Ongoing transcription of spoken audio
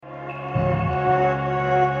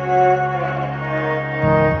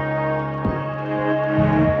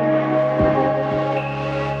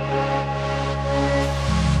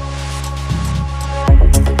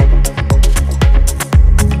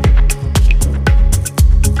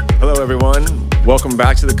everyone. Welcome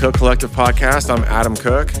back to the Cook Collective podcast. I'm Adam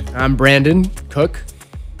Cook. I'm Brandon Cook.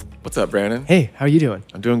 What's up, Brandon? Hey, how are you doing?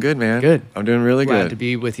 I'm doing good, man. Good. I'm doing really Glad good. to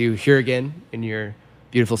be with you here again in your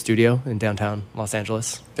beautiful studio in downtown Los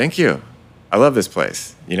Angeles. Thank you. I love this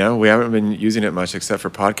place. You know, we haven't been using it much except for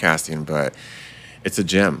podcasting, but it's a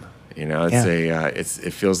gem. You know, it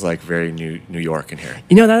feels like very New York in here.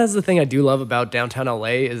 You know, that is the thing I do love about downtown LA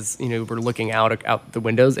is, you know, we're looking out the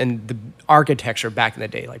windows and the architecture back in the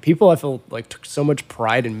day. Like people, I feel like took so much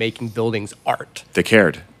pride in making buildings art. They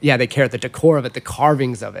cared. Yeah, they cared. The decor of it, the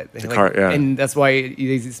carvings of it. And that's why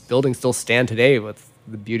these buildings still stand today with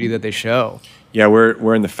the beauty that they show. Yeah,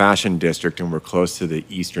 we're in the fashion district and we're close to the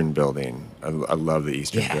Eastern building. I love the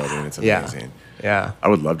Eastern building. It's amazing. Yeah. I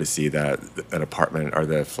would love to see that apartment or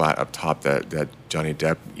the flat up top that Johnny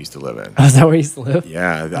Depp used to live in. Oh, is that where he used to live?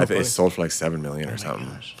 Yeah, it sold for like $7 million or something.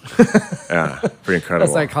 Yeah, pretty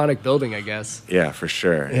incredible. That's an iconic building, I guess. Yeah, for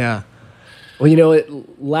sure. Yeah. Well, you know,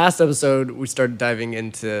 last episode we started diving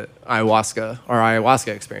into our ayahuasca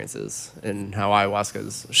experiences and how ayahuasca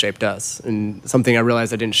has shaped us. And something I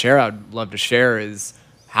realized I didn't share, I'd love to share, is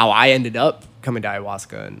how I ended up coming to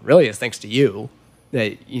ayahuasca. And really, it's thanks to you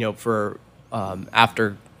that, you know, for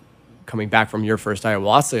after coming back from your first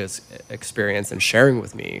ayahuasca experience and sharing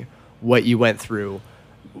with me what you went through,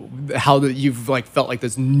 how you've like felt like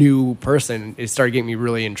this new person, it started getting me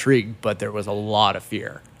really intrigued. But there was a lot of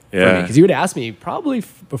fear. Yeah, because you would ask me probably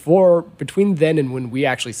between then and when we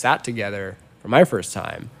actually sat together for my first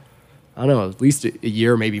time, I don't know, at least a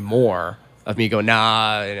year, maybe more, of me going,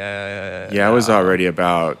 nah. Yeah, I was already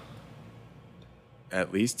about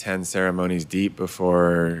at least 10 ceremonies deep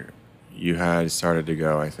before you had started to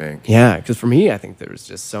go, I think. Yeah, because for me, I think there was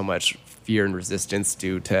just so much fear and resistance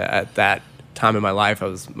due to, at that time in my life, I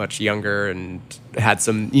was much younger and had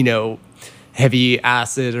some, you know, heavy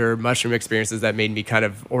acid or mushroom experiences that made me kind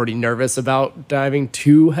of already nervous about diving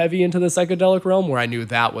too heavy into the psychedelic realm, where I knew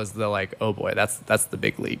that was the like, oh boy, that's the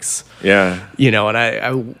big leagues. Yeah. You know, and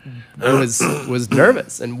I was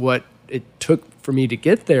nervous. And what it took for me to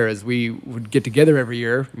get there is we would get together every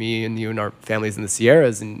year, me and you and our families in the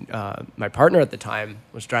Sierras, and my partner at the time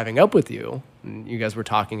was driving up with you, and you guys were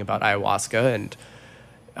talking about ayahuasca and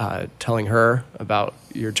telling her about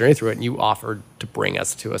your journey through it, and you offered to bring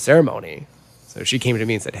us to a ceremony. So she came to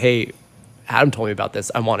me and said, hey, Adam told me about this.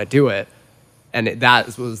 I want to do it. And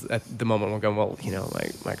that was at the moment we're going, well, you know,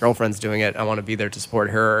 my girlfriend's doing it. I want to be there to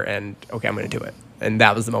support her. And okay, I'm going to do it. And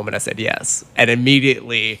that was the moment I said yes. And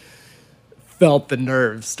immediately felt the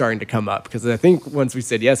nerves starting to come up. Because I think once we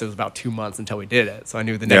said yes, it was about 2 months until we did it. So I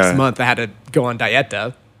knew the next month I had to go on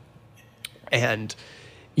dieta. And,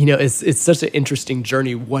 you know, it's such an interesting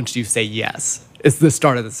journey once you say yes. It's the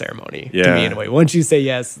start of the ceremony to me in a way. Once you say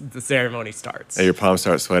yes, the ceremony starts. And your palms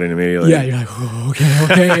start sweating immediately. Yeah, you're like, oh,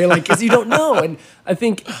 okay. Like, because you don't know. And I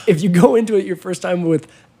think if you go into it your first time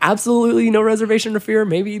with absolutely no reservation or fear,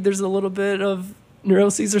 maybe there's a little bit of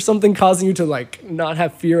neuroses or something causing you to like not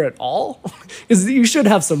have fear at all. Because you should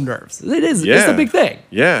have some nerves. It's a big thing.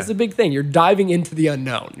 Yeah. It's a big thing. You're diving into the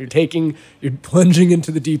unknown. You're plunging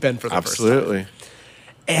into the deep end for the first time. Absolutely.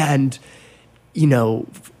 And, you know,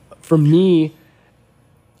 for me,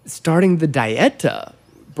 starting the dieta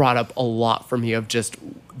brought up a lot for me of just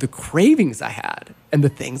the cravings I had and the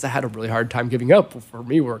things I had a really hard time giving up. For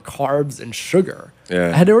me were carbs and sugar. Yeah.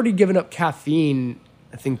 I had already given up caffeine,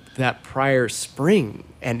 I think, that prior spring,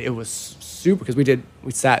 and it was super, because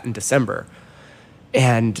we sat in December,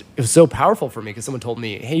 and it was so powerful for me because someone told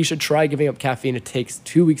me, hey, you should try giving up caffeine. It takes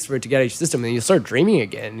 2 weeks for it to get out of your system, and then you'll start dreaming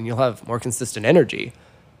again, and you'll have more consistent energy.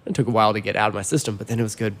 It took a while to get out of my system, but then it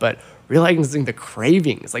was good. But realizing the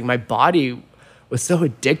cravings, like my body was so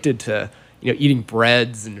addicted to, you know, eating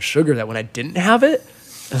breads and sugar that when I didn't have it,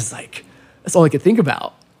 I was like, that's all I could think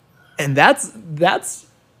about. And that's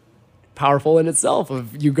powerful in itself,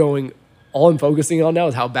 of you going, all I'm focusing on now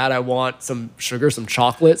is how bad I want some sugar, some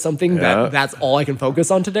chocolate, something that's all I can focus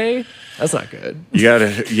on today. That's not good. You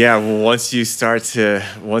gotta, once you start to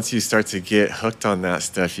get hooked on that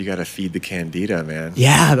stuff, you gotta feed the candida, man.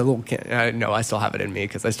 Yeah, the little I still have it in me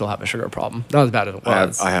because I still have a sugar problem. Not as bad as it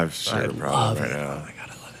was. I have sugar problem right now. Oh my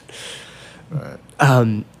God, I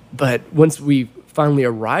love it. But once we finally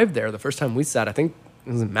arrived there, the first time we sat, I think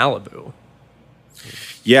it was in Malibu.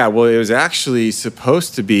 Yeah, well, it was actually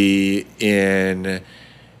supposed to be in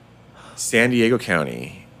San Diego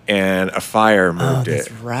County, and a fire moved it.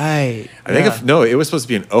 That's right. I think it was supposed to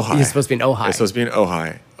be in Ojai. It was supposed to be in Ojai. It was supposed to be in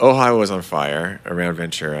Ojai. Ojai was on fire around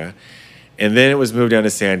Ventura, and then it was moved down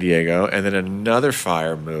to San Diego, and then another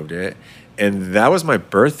fire moved it, and that was my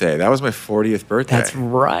birthday. That was my 40th birthday. That's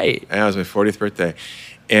right. That was my 40th birthday.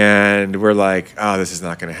 And we're like, oh, this is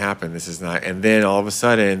not going to happen. This is not. And then all of a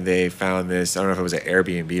sudden, they found this. I don't know if it was an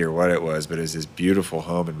Airbnb or what it was, but it was this beautiful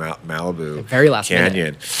home in Malibu, The very last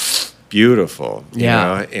canyon. minute. Beautiful, you Yeah.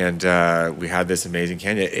 know. And we had this amazing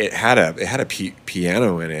canyon. It had a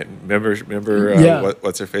piano in it. Remember Yeah.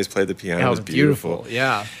 what's her face played the piano? That It was beautiful.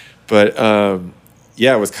 Yeah. But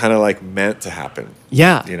yeah, it was kind of like meant to happen.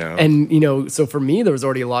 Yeah. You know? And, you know, so for me, there was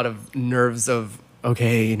already a lot of nerves of,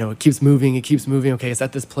 okay, you know, it keeps moving. Okay, it's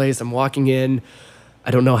at this place. I'm walking in.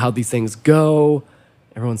 I don't know how these things go.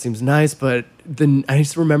 Everyone seems nice, but then I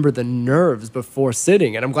just remember the nerves before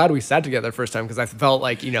sitting. And I'm glad we sat together the first time because I felt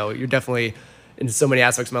like, you know, you're definitely in so many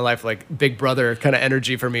aspects of my life, like big brother kind of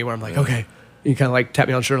energy for me where I'm like, okay, you kind of like tap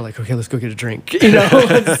me on the shoulder, like, okay, let's go get a drink, you know,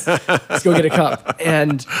 let's go get a cup.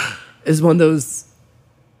 And it's one of those,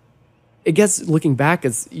 I guess looking back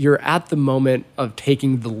is you're at the moment of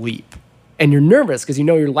taking the leap and you're nervous because you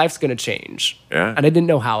know your life's going to change. Yeah. And I didn't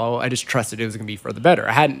know how. I just trusted it was going to be for the better.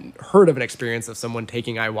 I hadn't heard of an experience of someone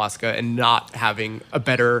taking ayahuasca and not having a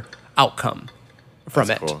better outcome from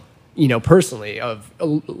That's it. cool. You know, personally, of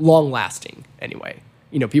long lasting anyway.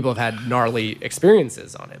 You know, people have had gnarly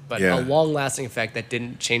experiences on it, but Yeah. a long lasting effect that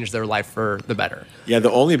didn't change their life for the better. Yeah,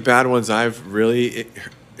 the only bad ones I've really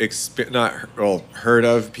heard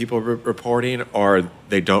of people reporting are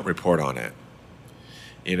they don't report on it.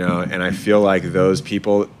 You know, and I feel like those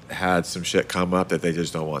people had some shit come up that they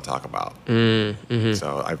just don't want to talk about.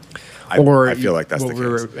 So I feel like that's the what case. we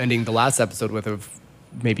were ending the last episode with of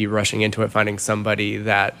maybe rushing into it, finding somebody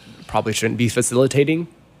that probably shouldn't be facilitating.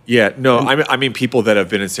 Yeah, no, I mean people that have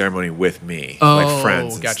been in ceremony with me, like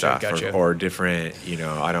friends and stuff, or different. You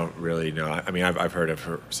know, I don't really know. I mean, I've heard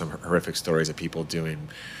of some horrific stories of people doing.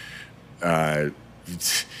 I've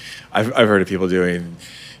heard of people doing,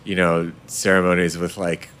 you know, ceremonies with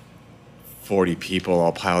like 40 people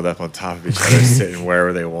all piled up on top of each other, sitting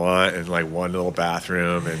wherever they want, in like one little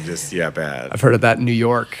bathroom, and just bad. I've heard of that in New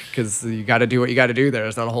York because you got to do what you got to do there.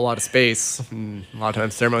 There's not a whole lot of space. And a lot of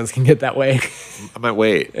times ceremonies can get that way. I might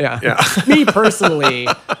wait. Yeah. Me personally,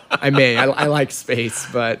 I like space,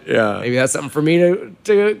 but maybe that's something for me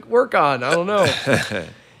to work on. I don't know.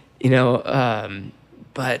 You know,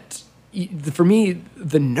 but for me,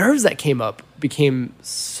 the nerves that came up became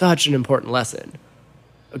such an important lesson.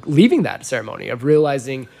 Leaving that ceremony of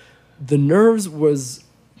realizing the nerves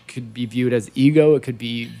could be viewed as ego. It could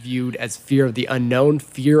be viewed as fear of the unknown,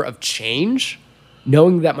 fear of change.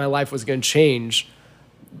 Knowing that my life was going to change,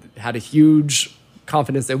 had a huge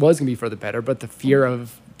confidence it was going to be for the better, but the fear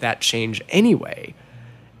of that change anyway.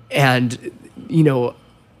 And, you know,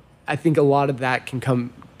 I think a lot of that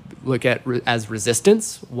can look at as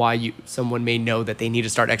resistance, why someone may know that they need to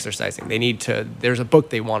start exercising. There's a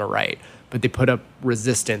book they want to write, but they put up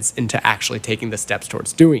resistance into actually taking the steps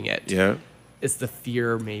towards doing it. Yeah. It's the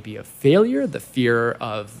fear maybe of failure, the fear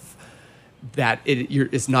of that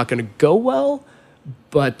it's not going to go well,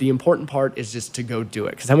 but the important part is just to go do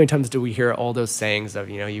it. Because how many times do we hear all those sayings of,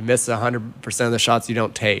 you know, you miss 100% of the shots you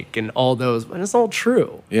don't take and all those, and it's all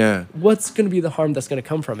true. Yeah. What's going to be the harm that's going to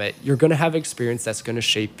come from it? You're going to have experience that's going to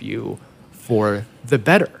shape you for the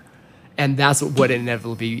better. And that's what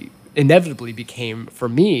inevitably became for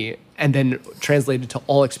me, and then translated to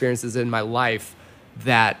all experiences in my life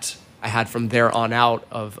that I had from there on out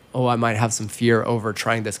of, I might have some fear over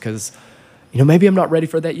trying this because, you know, maybe I'm not ready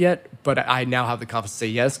for that yet, but I now have the confidence to say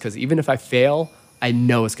yes, because even if I fail, I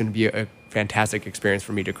know it's going to be a fantastic experience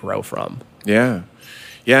for me to grow from. Yeah.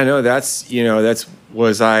 Yeah, no, that's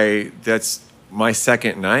my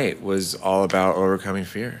second night was all about overcoming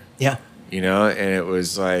fear. Yeah. You know, and it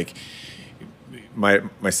was like my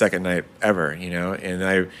second night ever, you know, and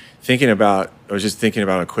I was just thinking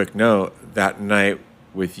about a quick note that night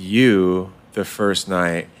with you, the first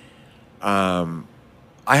night,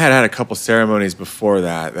 I had a couple ceremonies before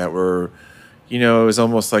that were, you know, it was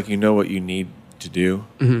almost like you know what you need to do,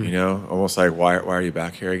 you know, almost like why are you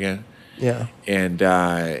back here again? Yeah. And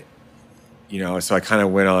you know, so I kind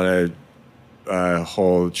of went on a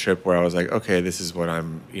whole trip where I was like, okay, this is what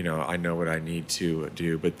I'm, you know, I know what I need to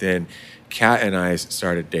do. But then Kat and I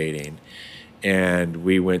started dating, and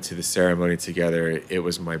we went to the ceremony together. It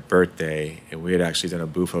was my birthday, and we had actually done a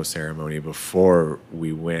bufo ceremony before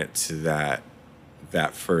we went to that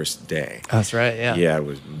first day. That's right, yeah. Yeah, it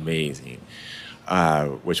was amazing,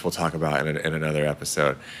 which we'll talk about in another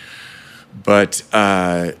episode. But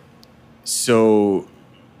so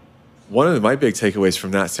one of my big takeaways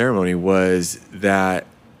from that ceremony was that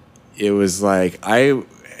it was like I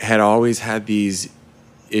had always had these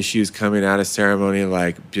issues coming out of ceremony,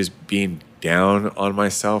 like just being down on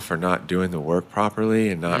myself for not doing the work properly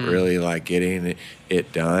and not really like getting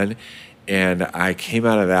it done. And I came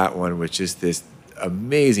out of that one with just this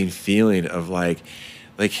amazing feeling of like,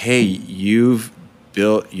 hey, you've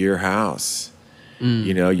built your house.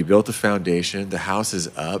 You know, you built the foundation. The house is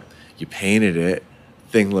up. You painted it.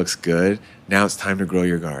 Thing looks good. Now it's time to grow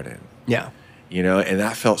your garden. Yeah. You know, and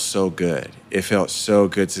that felt so good. It felt so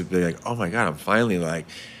good to be like, oh my God, I'm finally like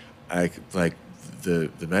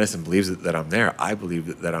the medicine believes that I'm there. I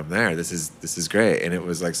believe that I'm there. This is great. And it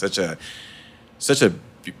was like such a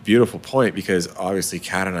beautiful point, because obviously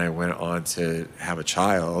Kat and I went on to have a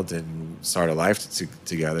child and start a life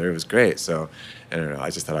together. It was great. So I don't know. I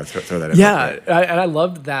just thought I'd throw that in. Yeah, and I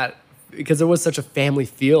loved that because there was such a family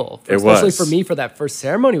feel. Especially for me, for that first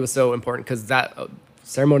ceremony was so important, because that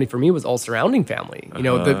ceremony for me was all surrounding family. You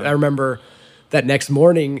know, I remember that next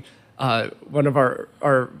morning, one of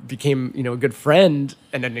our became, you know, a good friend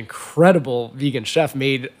and an incredible vegan chef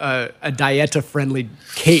made a dieta-friendly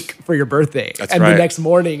cake for your birthday. That's and right. The next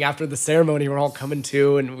morning after the ceremony, we're all coming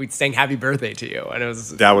to, and we sang "Happy Birthday" to you, and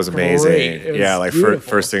that was amazing. Great. Yeah, like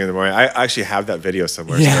first thing in the morning. I actually have that video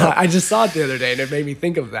somewhere. Yeah, so. I just saw it the other day, and it made me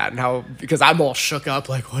think of that, and how, because I'm all shook up,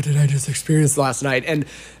 like, what did I just experience last night? And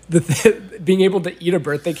being able to eat a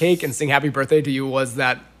birthday cake and sing "Happy Birthday" to you was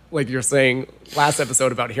that. Like you're saying last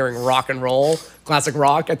episode about hearing rock and roll, classic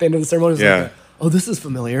rock at the end of the ceremony. Was like, oh, this is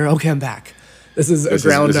familiar. Okay, I'm back. This is a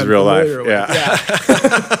ground. This is real life.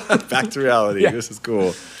 Yeah. Back to reality. Yeah. This is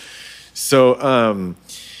cool. So,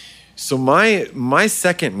 so my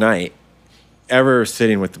second night ever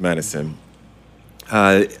sitting with the medicine,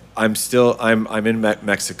 I'm in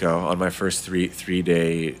Mexico on my first three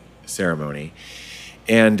day ceremony.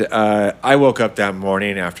 And I woke up that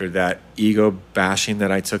morning after that ego bashing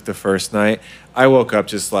that I took the first night. I woke up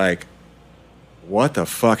just like, what the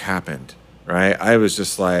fuck happened, right? I was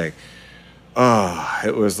just like, oh,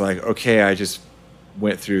 it was like, okay, I just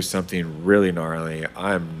went through something really gnarly.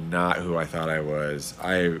 I'm not who I thought I was.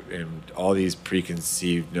 All these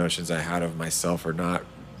preconceived notions I had of myself are not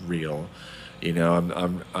real. You know,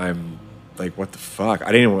 I'm like, what the fuck?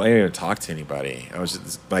 I didn't even talk to anybody. I was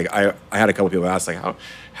just like, I had a couple people ask, like,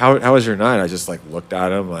 how was your night? I just like looked at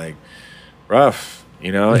them like, rough,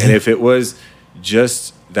 you know? And if it was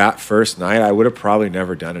just that first night, I would have probably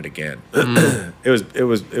never done it again.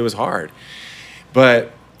 It was hard.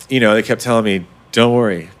 But, you know, they kept telling me, don't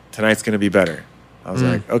worry, tonight's going to be better. I was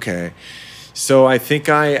like, okay. So I think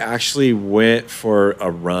I actually went for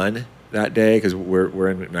a run that day, because we're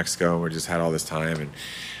in Mexico and we just had all this time, and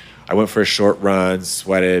I went for a short run,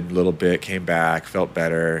 sweated a little bit, came back, felt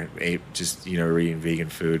better, ate just, you know, eating vegan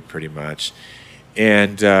food pretty much.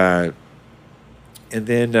 And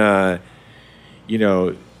then, you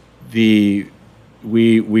know,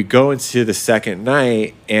 we go into the second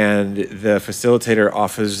night, and the facilitator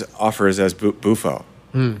offers us bufo.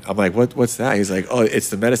 I'm like, what's that? He's like, oh, it's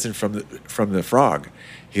the medicine from the frog.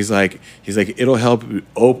 He's like, it'll help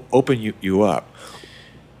open you up.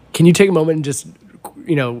 Can you take a moment and just,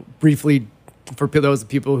 you know, briefly, for those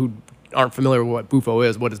people who aren't familiar with what bufo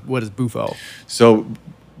is, what is bufo? So,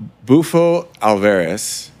 bufo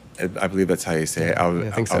alvarius, I believe that's how you say it.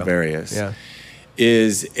 I think so. Alvarius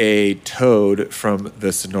is a toad from the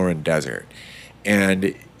Sonoran Desert,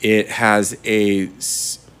 and it has a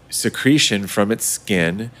secretion from its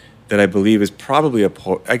skin that I believe is probably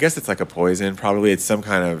I guess it's like a poison. Probably it's some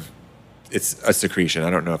kind of. It's a secretion. I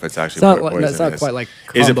don't know if it's actually poisonous. It's not quite like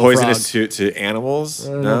Is it poisonous to animals?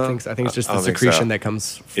 No? I don't think so. I think it's just the secretion that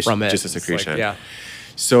comes from it. It's just a secretion. Yeah.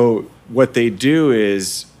 So what they do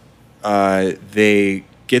is they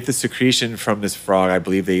get the secretion from this frog. I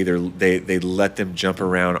believe they let them jump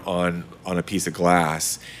around on a piece of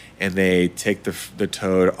glass, and they take the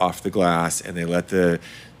toad off the glass, and they let the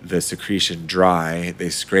secretion dry. They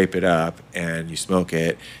scrape it up, and you smoke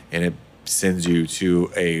it, and it sends you to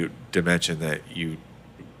a dimension that you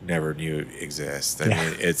never knew exists. I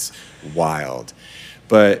mean, it's wild.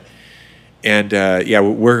 But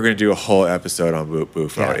we're going to do a whole episode on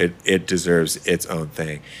bufo. Yeah. It deserves its own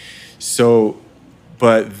thing. So,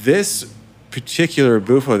 but this particular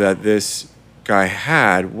bufo that this guy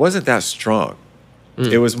had wasn't that strong.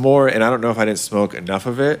 It was more, and I don't know if I didn't smoke enough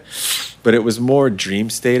of it, but it was more dream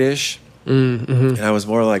state-ish. And I was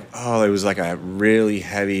more like, oh, it was like a really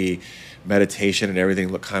heavy meditation, and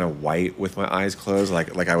everything looked kind of white with my eyes closed,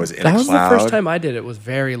 like I was in a cloud. That was the first time I did it. It was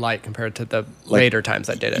very light compared to the later times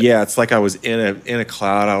I did it. Yeah, it's like I was in a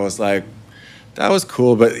cloud. I was like, that was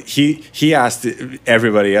cool. But he asked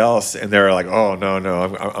everybody else, and they were like, oh, no,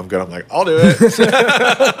 I'm good. I'm like, I'll do it.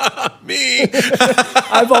 Me.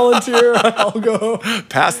 I volunteer. I'll go.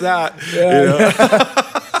 Pass that. Yeah, you know?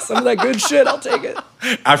 Some of that good shit, I'll take it.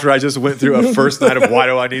 After I just went through a first night of why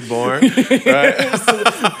do I need more? Right?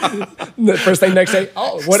 The first thing next day,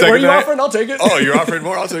 what are you offering? I'll take it. Oh, you're offering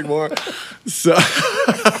more? I'll take more. So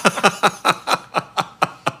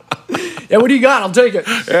yeah, what do you got? I'll take it.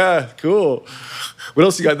 Yeah, cool. What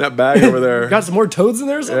else you got in that bag over there? Got some more toads in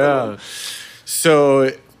there or something? Yeah.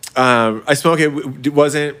 So I smoked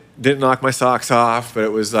it. Didn't knock my socks off, but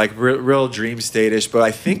it was like real dream state-ish. But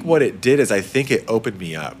I think what it did is I think it opened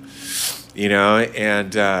me up, you know?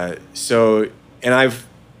 And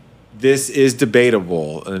this is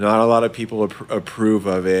debatable. Not a lot of people approve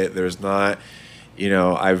of it. There's not, you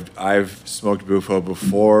know, I've smoked bufo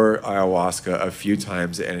before ayahuasca a few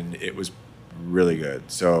times, and it was really good.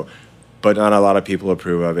 So, but not a lot of people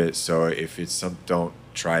approve of it. So if it's don't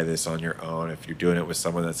try this on your own. If you're doing it with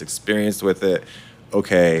someone that's experienced with it,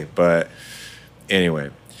 okay. But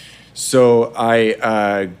anyway, so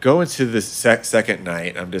I go into the second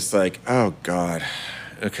night. I'm just like, oh God,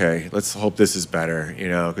 okay, let's hope this is better, you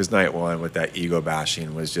know, because night one with that ego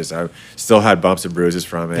bashing was just, I still had bumps and bruises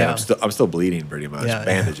from it. Yeah. I'm still bleeding pretty much,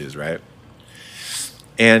 bandages, right?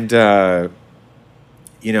 And,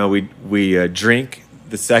 you know, we drink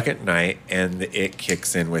the second night and it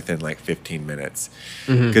kicks in within like 15 minutes.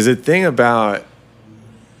 Because the thing about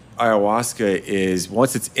ayahuasca is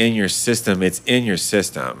once it's in your system, it's in your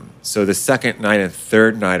system. So the second night and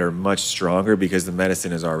third night are much stronger because the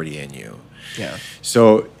medicine is already in you. Yeah.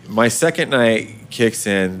 So my second night kicks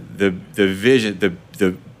in, the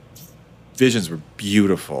visions were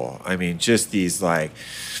beautiful. I mean, just these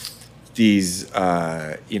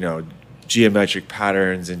you know, geometric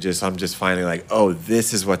patterns, and I'm just finally like, oh,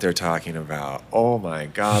 this is what they're talking about. Oh my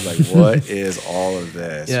God, like what is all of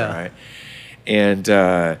this, right? And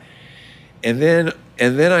then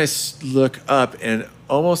I look up, and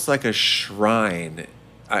almost like a shrine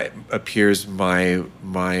appears my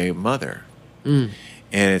mother, and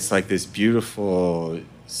it's like this beautiful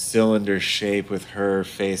cylinder shape with her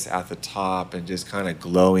face at the top, and just kind of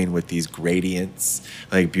glowing with these gradients,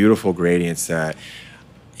 like beautiful gradients that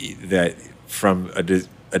from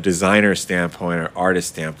a designer standpoint or artist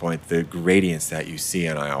standpoint, the gradients that you see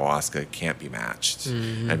in ayahuasca can't be matched.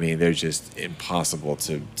 I mean, they're just impossible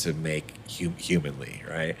to make humanly,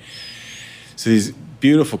 right? So these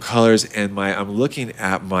beautiful colors, and I'm looking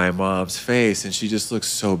at my mom's face, and she just looks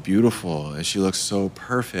so beautiful, and she looks so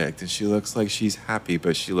perfect, and she looks like she's happy,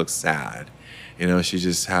 but she looks sad. You know, she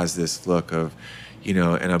just has this look of, you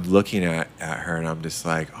know, and I'm looking at her, and I'm just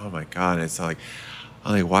like, oh my God, and it's like,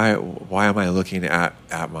 why am I looking at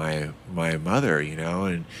my mother, you know?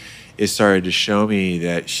 And it started to show me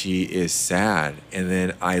that she is sad. And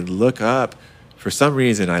then I look up, for some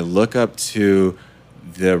reason, I look up to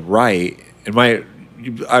the right, and I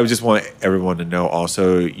just want everyone to know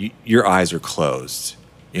also, your eyes are closed.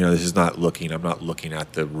 You know, this is not looking, I'm not looking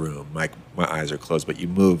at the room. My eyes are closed, but you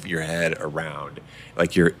move your head around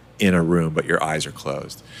like you're in a room, but your eyes are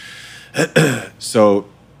closed. So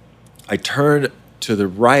I turn to the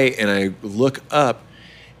right and I look up,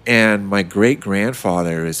 and my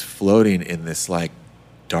great-grandfather is floating in this like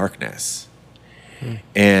darkness.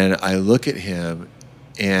 And I look at him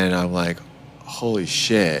and I'm like, holy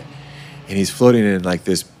shit. And he's floating in like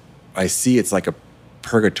this, I see it's like a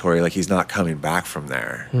purgatory, like he's not coming back from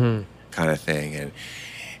there, kind of thing.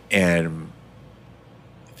 And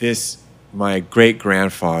my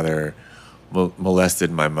great-grandfather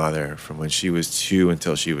molested my mother from when she was 2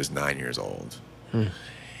 until she was 9 years old.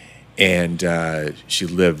 And she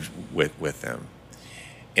lived with them.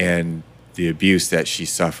 And the abuse that she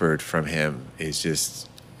suffered from him is just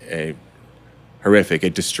horrific.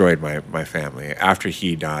 It destroyed my family. After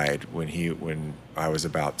he died, when I was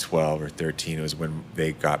about 12 or 13, it was when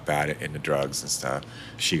they got bad into drugs and stuff.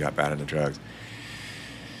 She got bad into drugs.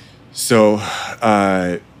 So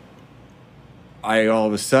I all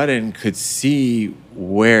of a sudden could see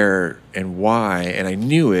where and why, and I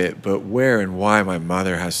knew it, but where and why my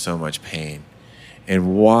mother has so much pain,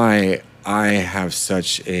 and why I have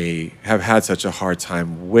had such a hard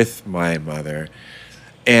time with my mother,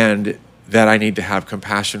 and that I need to have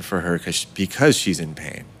compassion for her because she's in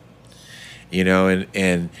pain, you know,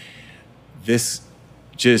 and this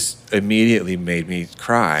just immediately made me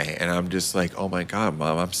cry, and I'm just like, oh my God,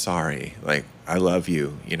 Mom, I'm sorry. Like, I love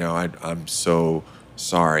you. You know, I'm so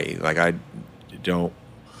sorry. Like, I don't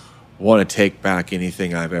want to take back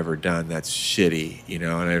anything I've ever done that's shitty, you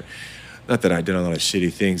know, and not that I did a lot of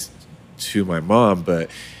shitty things to my mom, but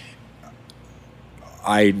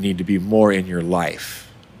I need to be more in your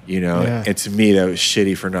life, you know, and to me that was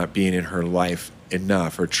shitty for not being in her life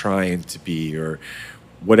enough, or trying to be, or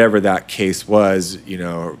whatever that case was, you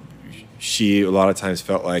know. she a lot of times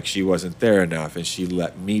felt like she wasn't there enough and she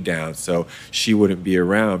let me down, so she wouldn't be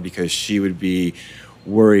around because she would be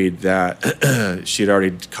worried that she'd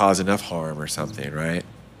already caused enough harm or something, right?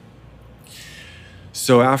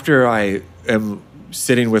 So after I am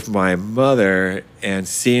sitting with my mother and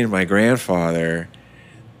seeing my grandfather,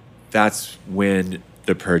 that's when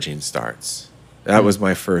the purging starts. That was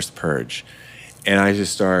my first purge. And I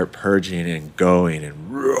just start purging and going and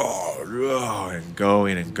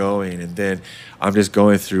going and going. And then I'm just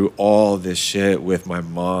going through all this shit with my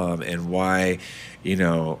mom and why, you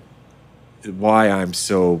know, why I'm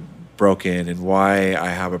so broken and why I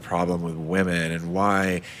have a problem with women and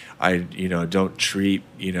why I, you know, don't treat,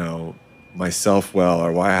 you know, myself well,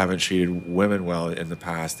 or why I haven't treated women well in the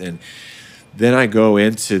past. And then I go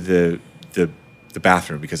into the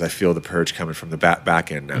bathroom because I feel the purge coming from the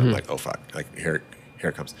back end now. I'm like, oh fuck, like here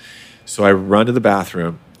it comes. So I run to the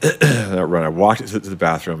bathroom. I walk to the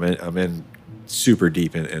bathroom, and I'm in super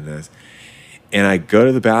deep in this. And I go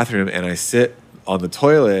to the bathroom and I sit on the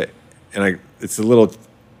toilet, and it's a little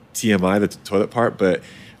TMI, the toilet part, but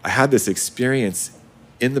I had this experience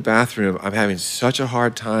in the bathroom. I'm having such a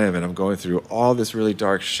hard time, and I'm going through all this really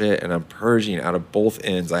dark shit, and I'm purging out of both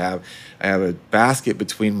ends. I have a basket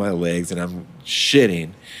between my legs, and I'm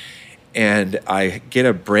shitting, and I get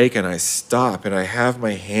a break, and I stop, and I have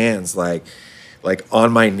my hands like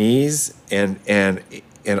on my knees and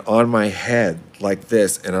on my head like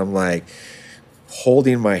this, and I'm like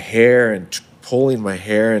holding my hair and pulling my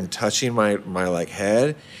hair and touching my like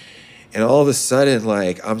head. And all of a sudden,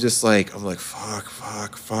 like, I'm like,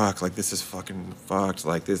 fuck, like, this is fucking fucked.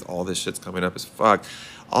 Like, all this shit's coming up is fucked.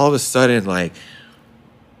 All of a sudden, like,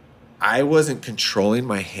 I wasn't controlling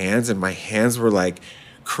my hands, and my hands were, like,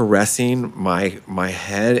 caressing my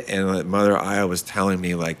head, and like, Mother Aya was telling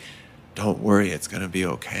me, like, don't worry, it's gonna be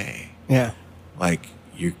okay. Yeah. Like,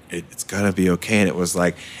 it's gonna be okay. And it was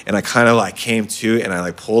like, and I kind of, like, came to, and I,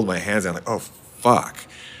 like, pulled my hands, and I'm like, oh, fuck.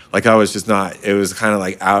 Like I was just not, it was kind of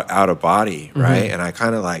like out of body, right? Mm-hmm. And I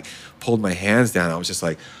kind of like pulled my hands down. I was just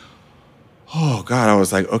like, oh God, I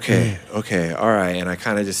was like, okay, all right. And I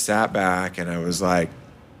kind of just sat back and I was like,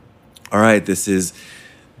 all right, this is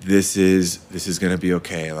going to be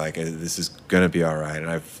okay. Like this is going to be all right.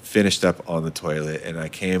 And I finished up on the toilet and I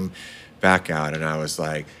came back out and I was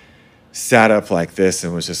like, sat up like this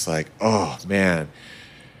and was just like, oh man,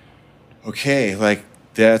 okay, like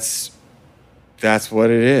that's what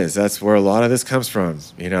it is. That's where a lot of this comes from,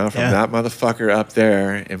 you know, from that motherfucker up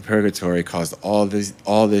there in purgatory caused all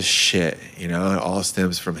this shit, you know, it all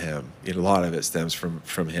stems from him. A lot of it stems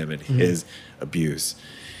from him and his abuse.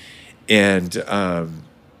 And,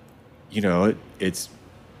 you know, it's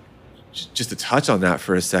just to touch on that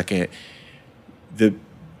for a second, the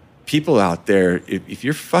people out there, if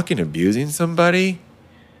you're fucking abusing somebody,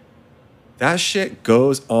 that shit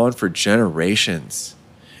goes on for generations.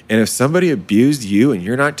 And if somebody abused you and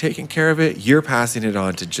you're not taking care of it, you're passing it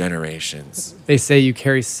on to generations. They say you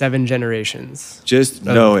carry 7 generations. Just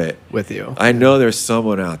know it. With you. I know there's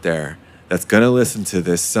someone out there that's going to listen to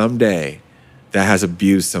this someday that has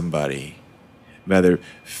abused somebody. Whether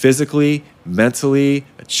physically, mentally,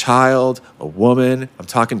 a child, a woman. I'm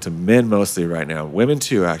talking to men mostly right now. Women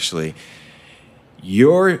too, actually.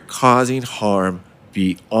 You're causing harm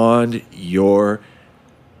beyond your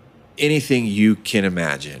anything you can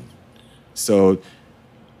imagine. So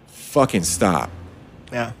fucking stop.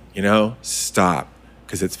 Yeah. You know, stop,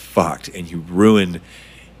 because it's fucked and you ruin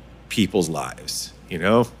people's lives, you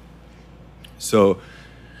know? So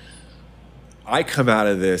I come out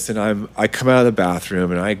of this and I come out of the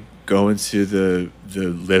bathroom and I go into the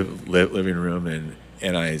living room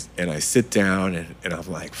and I sit down and I'm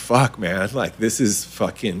like, fuck, man, like this is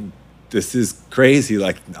crazy.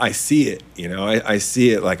 Like I see it, you know, I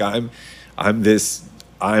see it. Like I'm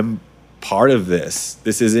part of this.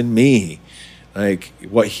 This is in me. Like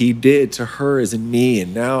what he did to her is in me.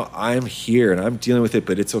 And now I'm here and I'm dealing with it,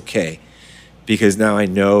 but it's okay because now I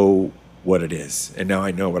know what it is. And now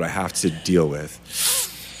I know what I have to deal with.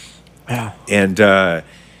 Yeah. And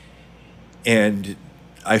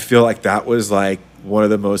I feel like that was like one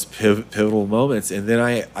of the most pivotal moments. And then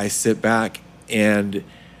I sit back and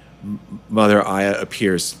Mother Aya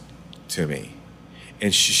appears to me,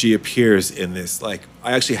 and she appears in this, like,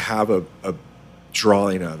 I actually have a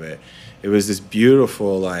drawing of it. It was this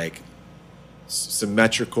beautiful, like,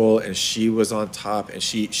 symmetrical, and she was on top, and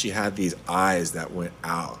she had these eyes that went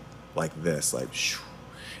out like this, like,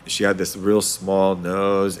 and she had this real small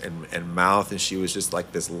nose and mouth, and she was just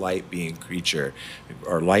like this light being creature,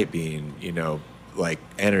 or light being, you know, like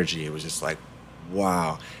energy. It was just like,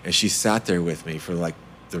 wow. And she sat there with me for like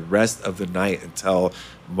the rest of the night until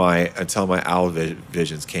my owl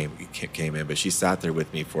visions came in. But she sat there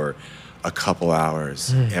with me for a couple hours,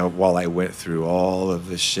 and while I went through all of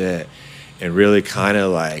this shit, and really kind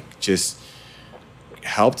of like just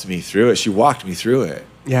helped me through it. She walked me through it.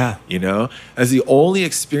 Yeah. You know, as the only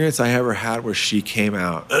experience I ever had where she came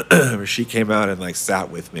out, and like sat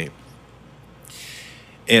with me.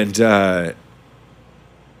 And,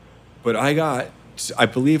 but I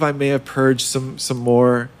believe I may have purged some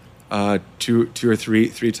more, two or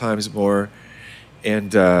three times more.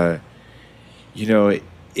 And, you know,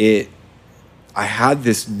 I had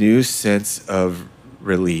this new sense of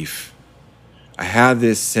relief. I had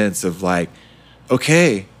this sense of like,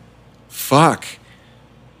 okay, fuck.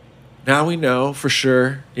 Now we know for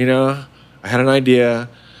sure, you know, I had an idea,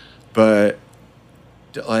 but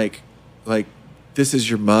like this is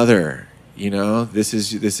your mother, you know, this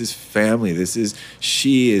is family.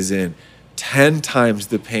 She is in 10 times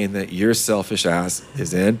the pain that your selfish ass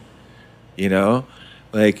is in, you know,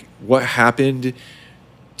 like what happened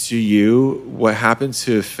to you, what happened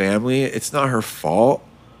to family, it's not her fault.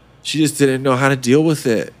 She just didn't know how to deal with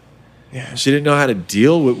it. Yeah. She didn't know how to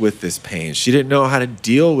deal with this pain. She didn't know how to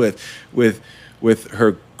deal with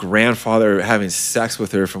her grandfather having sex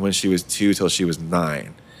with her from when she was 2 till she was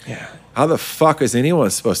 9. Yeah. How the fuck is anyone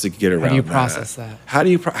supposed to get around that? How do you process that?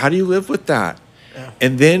 How do you live with that? Yeah.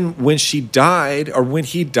 And then when she died, or when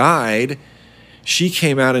he died, she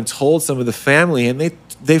came out and told some of the family, and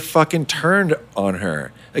they fucking turned on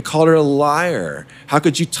her. They called her a liar. How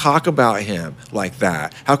could you talk about him like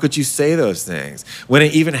that? How could you say those things when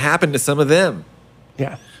it even happened to some of them?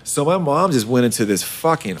 Yeah. So my mom just went into this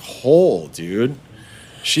fucking hole, dude.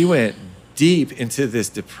 She went deep into this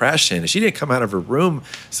depression. She didn't come out of her room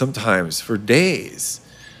sometimes for days.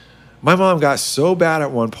 My mom got so bad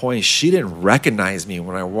at one point, she didn't recognize me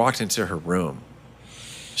when I walked into her room.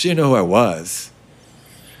 She didn't know who I was.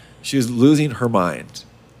 She was losing her mind.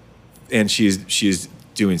 And she's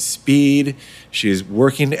doing speed. She's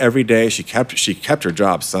working every day. She kept her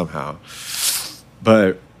job somehow.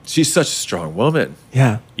 But she's such a strong woman.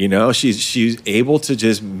 Yeah. You know, she's able to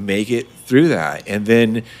just make it through that. And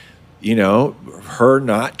then, you know, her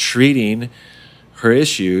not treating her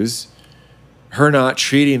issues, her not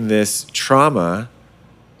treating this trauma,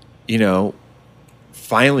 you know,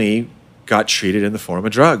 finally got treated in the form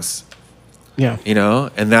of drugs. Yeah. You know,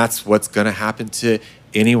 and that's what's going to happen to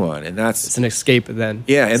anyone. And it's an escape then.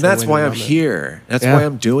 Yeah. And that's why I'm here. That's why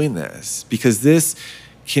I'm doing this, because this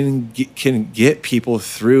can get people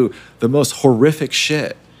through the most horrific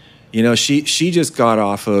shit. You know, she just got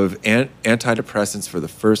off of antidepressants for the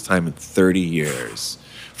first time in 30 years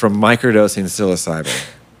from microdosing psilocybin.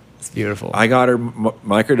 It's beautiful. I got her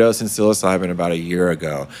microdosing psilocybin about a year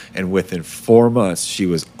ago, and within 4 months, she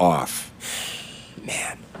was off.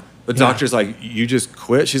 Man. The doctor's like, you just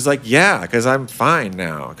quit? She's like, yeah, because I'm fine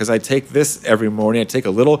now. Because I take this every morning. I take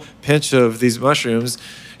a little pinch of these mushrooms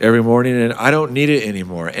every morning, and I don't need it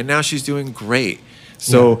anymore. And now she's doing great.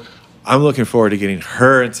 So I'm looking forward to getting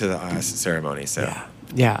her into the ayahuasca ceremony. So,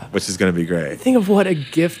 which is going to be great. Think of what a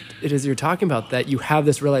gift it is you're talking about, that you have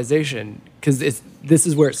this realization, because this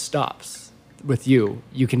is where it stops with you.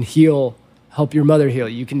 You can heal, help your mother heal.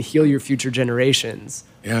 You can heal your future generations.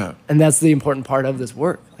 Yeah. And that's the important part of this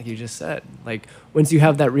work, like you just said. Like, once you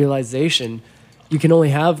have that realization, you can only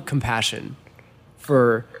have compassion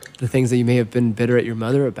for the things that you may have been bitter at your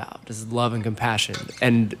mother about. Just love and compassion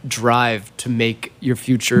and drive to make your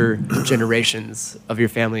future generations of your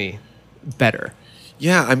family better.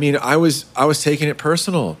 Yeah, I mean, I was taking it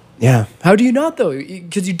personal. Yeah. How do you not, though?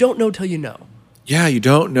 Because you don't know till you know. Yeah, you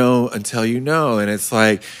don't know until you know. And it's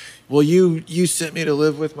like, well, you sent me to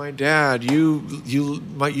live with my dad. You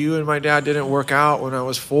and my dad didn't work out when I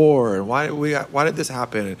was 4. And why did this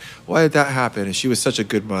happen? And why did that happen? And she was such a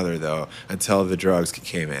good mother, though, until the drugs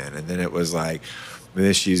came in. And then it was like, and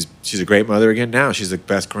then she's a great mother again now. She's the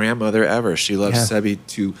best grandmother ever. She loves Sebi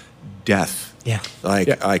to death. Yeah.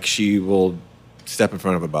 Like she will step in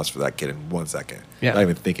front of a bus for that kid in 1 second. Yeah. Not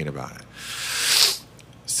even thinking about it.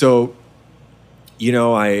 So, you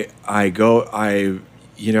know, I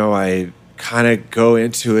kind of go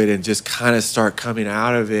into it and just kind of start coming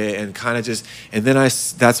out of it, and kind of just, and then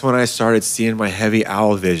that's when I started seeing my heavy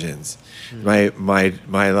owl visions, my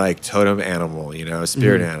like totem animal, you know,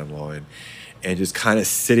 spirit animal, and just kind of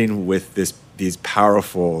sitting with these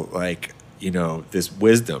powerful, like, you know, this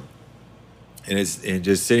wisdom, and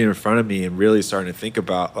just sitting in front of me and really starting to think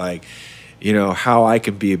about, like, you know, how I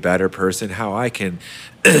can be a better person, how I can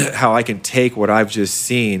take what I've just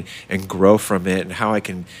seen and grow from it, and how I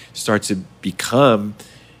can start to become,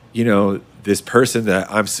 you know, this person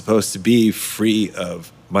that I'm supposed to be, free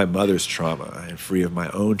of my mother's trauma and free of my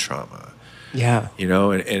own trauma. Yeah. You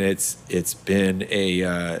know, and it's been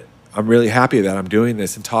I'm really happy that I'm doing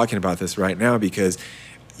this and talking about this right now, because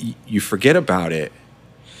you forget about it.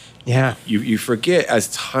 Yeah. You forget as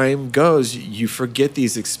time goes, you forget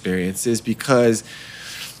these experiences because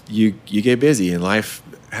you get busy and life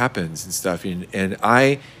happens and stuff. And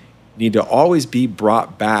I need to always be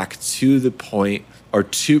brought back to the point, or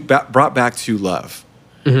brought back to love,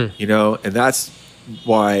 you know, and that's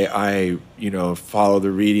why I, you know, follow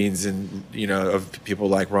the readings and, you know, of people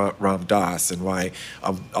like Ram Dass, and why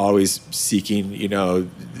I'm always seeking, you know,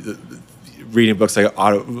 reading books like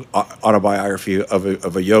autobiography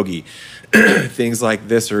of a yogi. Things like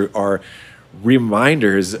this are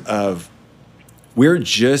reminders of we're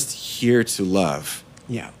just here to love.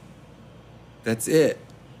 Yeah. That's it.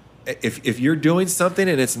 If you're doing something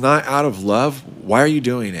and it's not out of love, why are you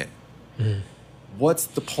doing it? What's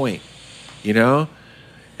the point? You know?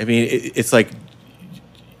 I mean, it's like,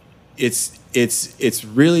 it's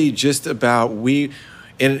really just about and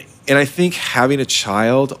I think having a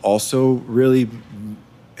child also really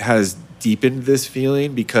has deepened this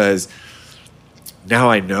feeling, because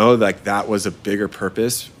now I know like that was a bigger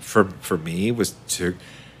purpose for me, was to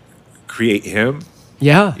create him.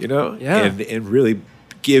 Yeah. You know? Yeah. And really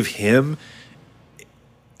give him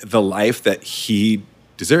the life that he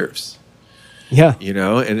deserves. Yeah. You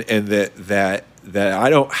know, and that I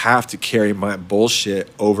don't have to carry my bullshit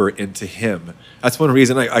over into him. That's one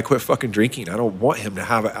reason I quit fucking drinking. I don't want him to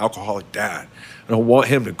have an alcoholic dad. I don't want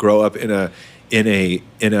him to grow up in a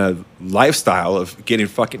lifestyle of getting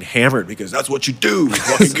fucking hammered, because that's what you do. You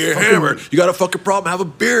fucking get hammered. You got a fucking problem, have a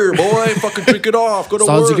beer, boy. Fucking drink it off. Go to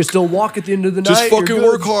work. As long as you can still walk at the end of the night. Just fucking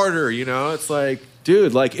work harder, you know? It's like,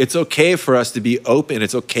 dude, like, it's okay for us to be open.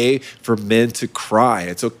 It's okay for men to cry.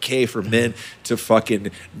 It's okay for men to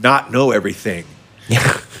fucking not know everything.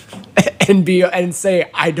 and say,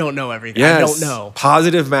 I don't know everything. Yes. I don't know.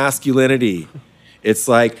 Positive masculinity. It's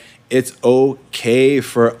like, it's okay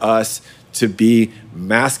for us to be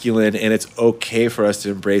masculine, and it's okay for us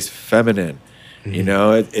to embrace feminine. You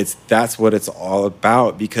know, that's what it's all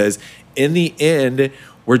about, because in the end,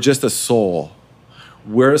 we're just a soul.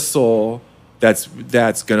 We're a soul that's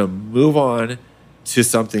going to move on to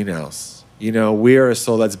something else. You know, we are a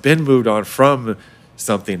soul that's been moved on from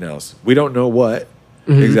something else. We don't know what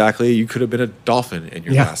exactly. You could have been a dolphin in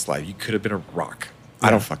your last life. You could have been a rock. I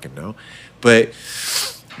don't fucking know. But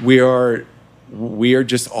we are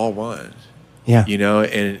just all one. Yeah. You know,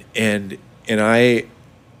 and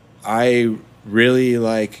I really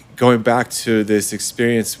like going back to this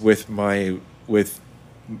experience with my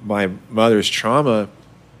mother's trauma.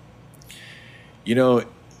 You know,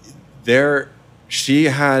 she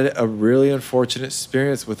had a really unfortunate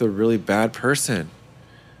experience with a really bad person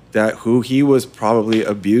who he was probably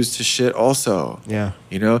abused to shit also. Yeah.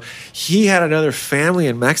 You know, he had another family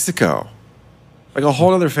in Mexico, like a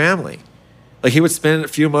whole other family. Like, he would spend a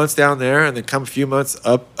few months down there and then come a few months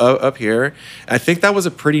up here. I think that was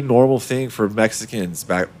a pretty normal thing for Mexicans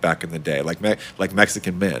back in the day, like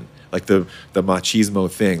Mexican men, like the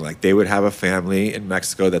machismo thing. Like, they would have a family in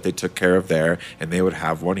Mexico that they took care of there, and they would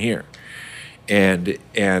have one here. And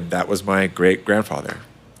that was my great grandfather.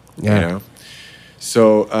 Yeah. You know?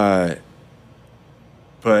 So,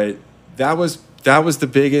 but that was the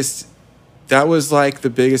biggest. That was like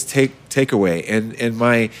the biggest takeaway. And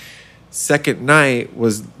my second night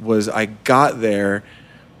was I got there,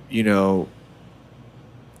 you know.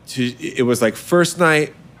 It was like first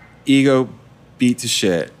night, ego beat to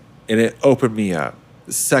shit, and it opened me up.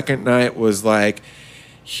 The second night was like,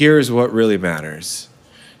 here's what really matters.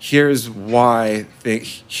 Here's why.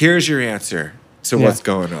 Here's your answer to what's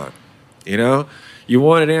going on. You know, you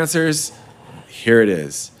wanted answers. Here it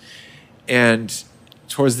is. And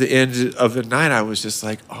towards the end of the night, I was just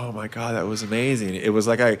like, oh my God, that was amazing. It was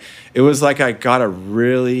like I got a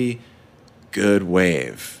really good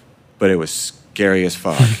wave, but it was scary as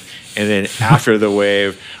fuck. And then after the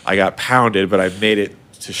wave, I got pounded, but I made it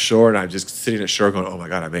to shore, and I'm just sitting at shore going, oh my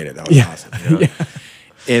God, I made it. That was awesome. You know?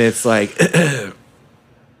 And it's like,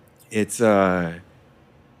 it's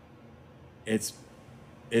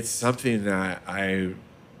something that I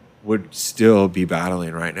would still be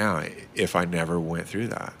battling right now if I never went through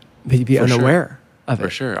that. But you'd be unaware of it. For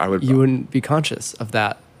sure. I would. You wouldn't be conscious of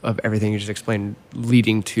that, of everything you just explained,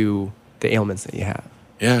 leading to the ailments that you have.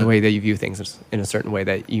 Yeah. The way that you view things in a certain way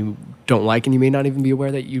that you don't like, and you may not even be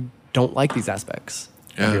aware that you don't like these aspects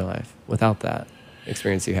of your life without that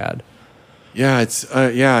experience you had. Yeah,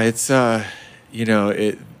 you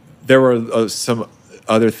know, there were some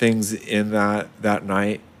other things in that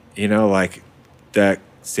night, you know, like that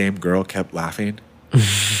same girl kept laughing.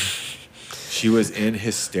 She was in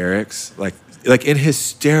hysterics, like in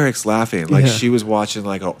hysterics laughing. Like she was watching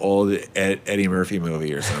like an old Eddie Murphy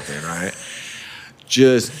movie or something, right?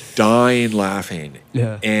 Just dying laughing.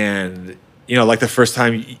 Yeah. And, you know, like the first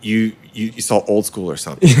time you saw Old School or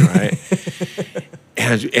something, right?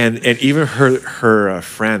 and even her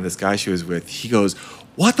friend, this guy she was with, he goes,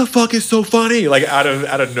 "What the fuck is so funny?" Like out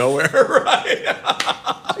of nowhere, right?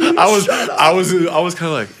 I was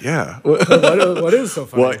kind of like, yeah. What is so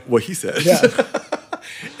funny? What he said. Yeah.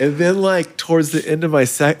 And then like towards the end of my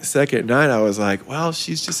second night, I was like, well,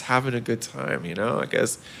 she's just having a good time, you know? I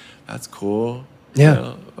guess that's cool. Yeah. You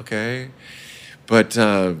know? Okay. But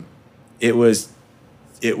it was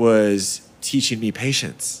teaching me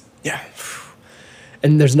patience. Yeah.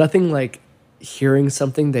 And there's nothing like hearing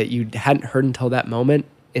something that you hadn't heard until that moment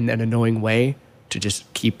in an annoying way to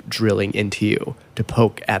just keep drilling into you, to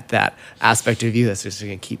poke at that aspect of you that's just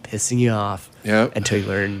going to keep pissing you off until you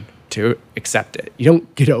learn to accept it. You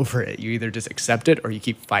don't get over it. You either just accept it or you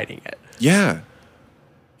keep fighting it. Yeah,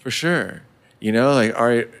 for sure. You know, like,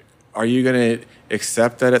 are you going to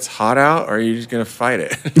accept that it's hot out, or are you just going to fight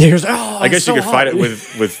it? I guess you could fight it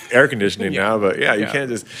with air conditioning now, but you can't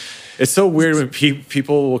just... It's so weird when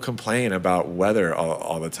people will complain about weather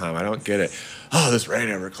all the time. I don't get it. Oh, this rain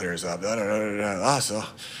never clears up. So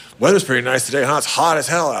weather's pretty nice today, huh? It's hot as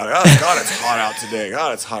hell out. Oh, God, it's hot out today.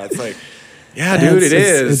 God, it's hot. It's like, yeah, dude, it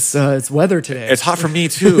is. It's weather today. It's hot for me,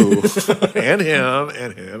 too. and him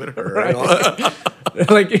and her. Right.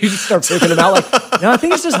 Like, you just start freaking them out. Like, no, I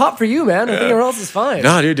think it's just hot for you, man. I think everyone else is fine.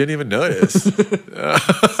 No, dude, didn't even notice.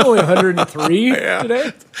 It's only 103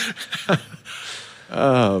 today.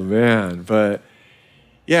 Oh man, but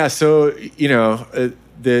yeah. So you know,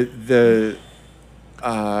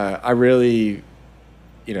 I really,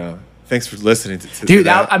 you know, thanks for listening to dude.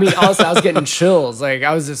 I mean, honestly, I was getting chills. Like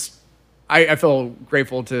I feel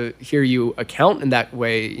grateful to hear you account in that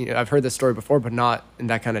way. You know, I've heard this story before, but not in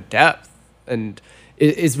that kind of depth. And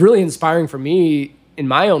it's really inspiring for me in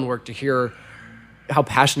my own work to hear how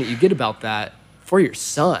passionate you get about that for your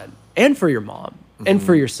son and for your mom and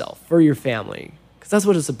for yourself, for your family. That's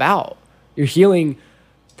what it's about. You're healing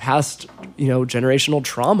past, you know, generational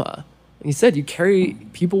trauma. Like you said,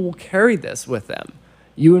 people will carry this with them.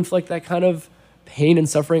 You inflict that kind of pain and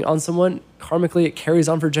suffering on someone, karmically it carries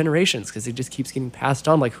on for generations because it just keeps getting passed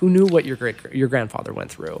on. Like, who knew what your grandfather went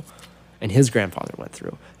through, and his grandfather went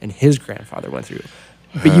through, and his grandfather went through.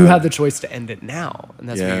 But you have the choice to end it now, and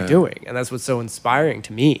that's what you're doing, and that's what's so inspiring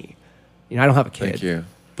to me. You know, I don't have a kid. Thank you.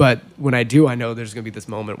 But when I do, I know there's going to be this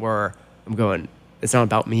moment where I'm going, it's not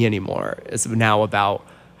about me anymore. It's now about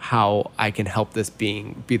how I can help this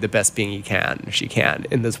being be the best being she can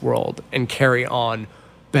in this world and carry on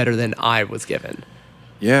better than I was given.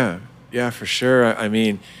 Yeah, for sure. I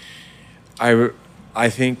mean, I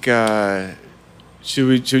think should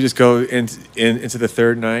we just go into the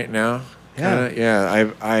third night now?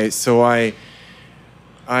 Yeah.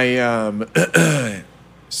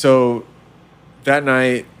 So that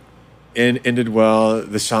night ended well.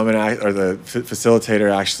 The shaman or the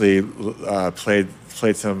facilitator actually played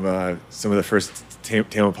some of the first Tame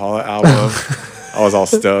Impala album. I was all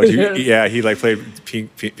stoked. He like played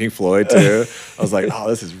Pink Floyd too. I was like, oh,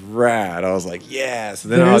 this is rad. I was like, yes.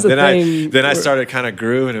 And then I started kind of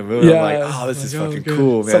grooving and moving. I'm like, oh, this is fucking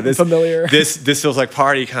cool, man. This familiar. This feels like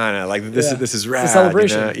party kind of like this is rad. It's a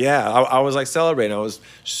celebration. You know? Yeah, I was like celebrating. I was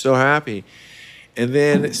so happy. And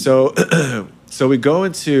then so we go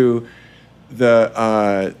into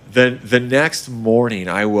the next morning.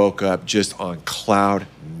 I woke up just on cloud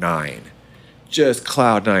 9. Just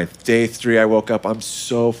cloud 9. Day 3, I woke up. I'm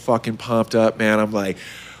so fucking pumped up, man. I'm like,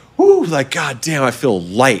 whoo, like, God damn, I feel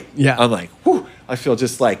light. Yeah. I'm like, whoo, I feel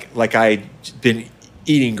just like I'd been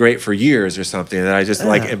eating great for years or something. That I just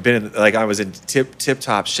have been like I was in tip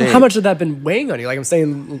top shape. Well, how much had that been weighing on you? Like I'm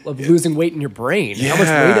saying, losing weight in your brain. Yeah. How much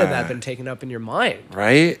weight had that been taken up in your mind?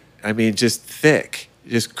 Right? I mean, just thick,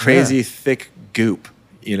 just crazy thick goop,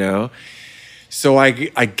 you know? So I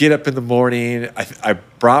get up in the morning. I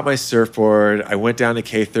brought my surfboard. I went down to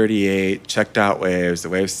K38, checked out waves. The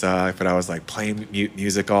waves sucked, but I was like playing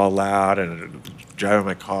music all loud and driving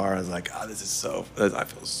my car. I was like, oh, I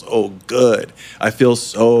feel so good. I feel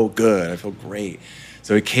so good. I feel great.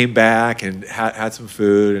 So we came back and had some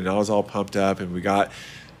food, and I was all pumped up, and we got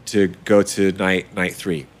to go to night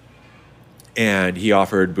 3. And he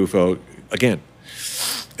offered Bufo again.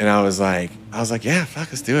 And I was like, yeah, fuck,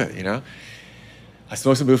 let's do it, you know? I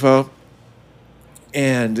smoked some Bufo,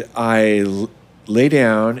 and I lay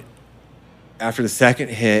down after the second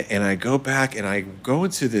hit, and I go back, and I go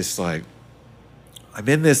into this, like, I'm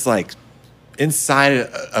in this, like, inside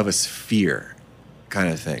of a sphere,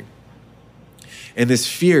 kind of thing. And this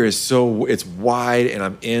fear is it's wide, and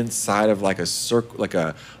I'm inside of like a circle, like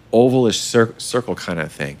a ovalish circle kind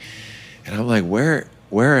of thing. And I'm like, where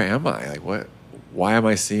am I? Like, why am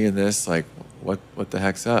I seeing this? Like, what the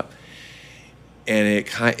heck's up? And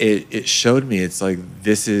it showed me, it's like,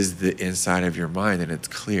 this is the inside of your mind, and it's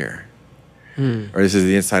clear. Or this is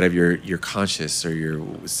the inside of your conscious, or your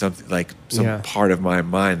something, like some part of my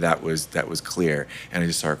mind that was clear. And I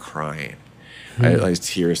just started crying.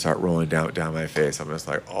 Tears start rolling down my face. I'm just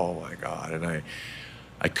like, oh my God. And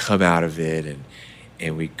I come out of it,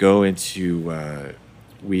 and we go into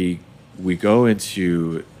we go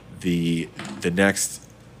into the next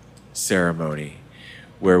ceremony,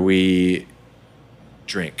 where we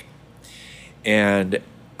drink. And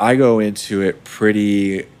I go into it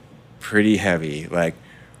pretty heavy, like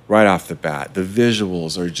right off the bat. The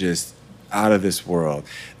visuals are just out of this world.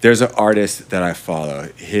 There's an artist that I follow.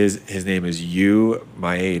 His name is Yu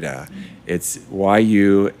Maeda. It's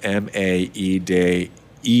Yumaeda.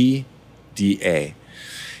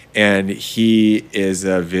 And he is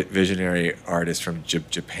a visionary artist from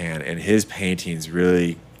Japan. And his paintings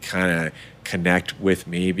really kind of connect with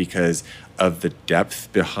me because of the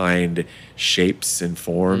depth behind shapes and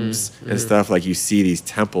forms and stuff. Like, you see these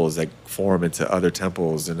temples that form into other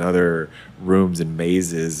temples and other rooms and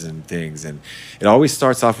mazes and things. And it always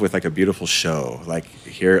starts off with like a beautiful show. Like,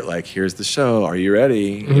 here's the show. Are you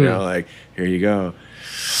ready? You know, like, here you go.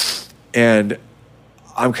 And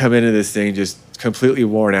I'm coming into this thing just completely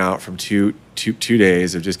worn out from two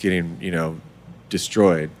days of just getting,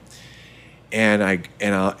 destroyed. And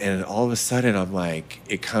all of a sudden, I'm like,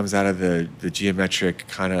 it comes out of the geometric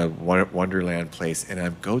kind of wonderland place, and I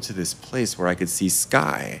go to this place where I could see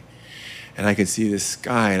sky, and I could see this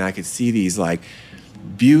sky, and I could see these like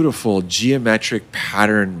beautiful geometric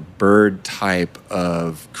pattern bird type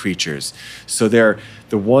of creatures. So they're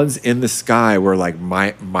the ones in the sky were like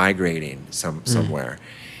migrating somewhere.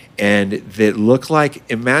 And that looked like,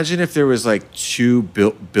 imagine if there was like two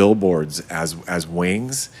billboards as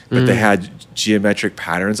wings, but they had geometric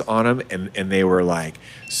patterns on them, and they were like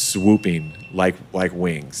swooping like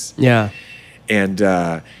wings. Yeah. And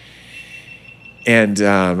I'm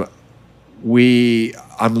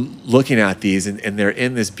looking at these, and they're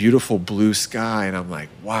in this beautiful blue sky, and I'm like,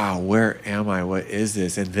 wow, where am I? What is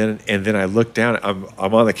this? And then I look down. I'm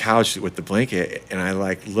on the couch with the blanket, and I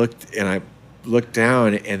look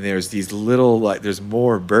down, and there's these little, like, there's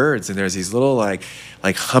more birds, and there's these little like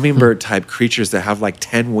hummingbird type creatures that have like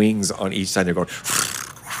 10 wings on each side. They're going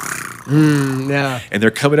yeah, and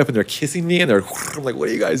they're coming up, and they're kissing me, and I'm like, what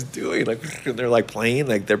are you guys doing? Like, and they're like playing,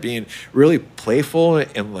 like they're being really playful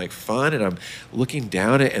and like fun. And I'm looking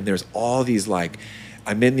down it, and there's all these, like,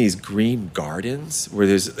 I'm in these green gardens where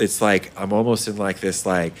it's like I'm almost in like this,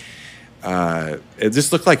 like, it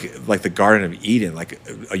just looked like the Garden of Eden, like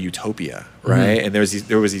a utopia, right? And there was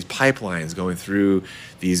these pipelines going through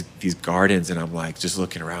these gardens, and I'm like just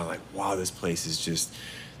looking around, like, wow, this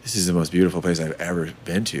is the most beautiful place I've ever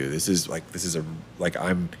been to.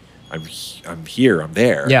 I'm here, I'm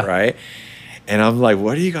there, right? And I'm like,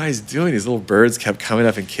 what are you guys doing? These little birds kept coming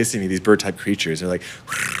up and kissing me. These bird type creatures, they're like,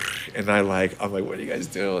 and I'm like, what are you guys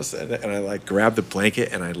doing? And I like grabbed the blanket,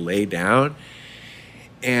 and I lay down,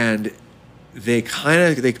 and they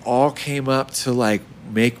all came up to like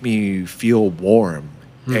make me feel warm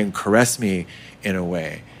and caress me in a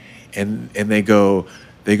way. And they go,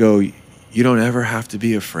 you don't ever have to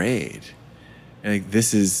be afraid. And like,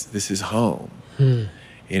 this is home. You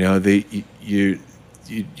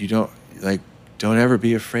don't ever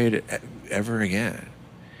be afraid ever again.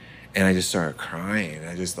 And I just started crying.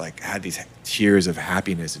 I just like had these tears of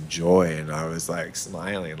happiness and joy, and I was like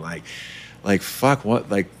smiling, like fuck,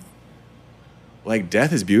 what, like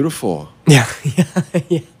death is beautiful. Yeah.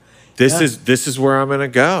 This is where I'm gonna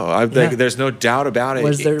go. There's no doubt about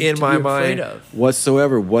it in my mind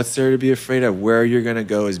whatsoever. What's there to be afraid of? Where you're gonna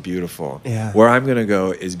go is beautiful. Yeah. Where I'm gonna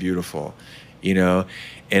go is beautiful.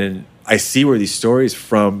 And I see where these stories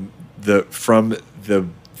from the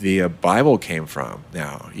Bible came from.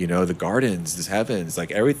 Now, the gardens, the heavens, like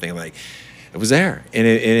everything, like it was there, and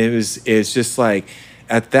it's just like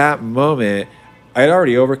at that moment I had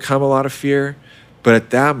already overcome a lot of fear. But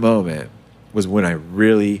at that moment was when I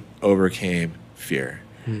really overcame fear,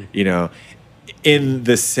 in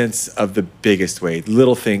the sense of the biggest way.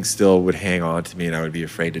 Little things still would hang on to me, and I would be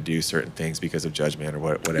afraid to do certain things because of judgment or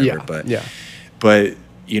whatever. Yeah. But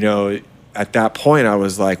at that point, I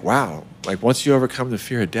was like, wow, like once you overcome the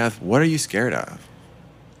fear of death, what are you scared of?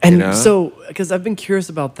 And so, because I've been curious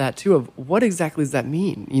about that too, of what exactly does that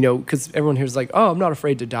mean? Because everyone here is like, oh, I'm not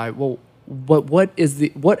afraid to die. Well,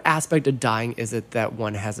 what aspect of dying is it that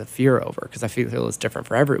one has a fear over? Because I feel it's different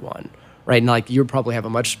for everyone, right? And like you probably have a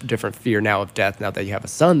much different fear now of death now that you have a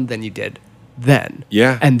son than you did then.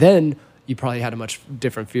 Yeah. And then you probably had a much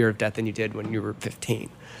different fear of death than you did when you were 15.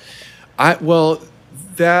 Well,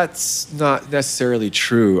 that's not necessarily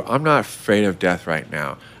true. I'm not afraid of death right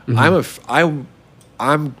now. Mm-hmm.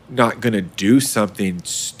 I'm not going to do something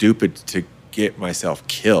stupid to get myself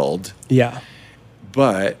killed. Yeah.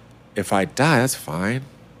 But if I die, that's fine.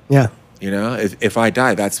 Yeah. You know, if I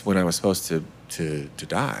die, that's when I was supposed to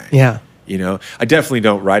die. Yeah. You know, I definitely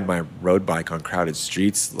don't ride my road bike on crowded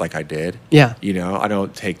streets like I did. Yeah. You know, I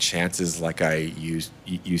don't take chances like I used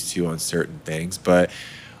to on certain things. But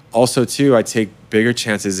also, too, I take bigger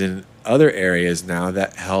chances in other areas now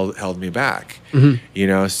that held me back. Mm-hmm. You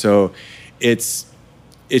know, so it's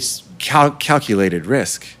calculated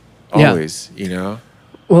risk always. You know.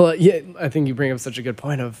 Well, yeah, I think you bring up such a good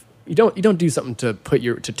point of you don't do something to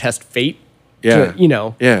to test fate. Yeah. You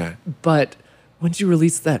know. Yeah. But once you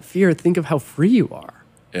release that fear, think of how free you are.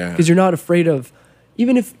 Yeah. Because you're not afraid of,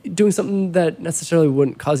 even if doing something that necessarily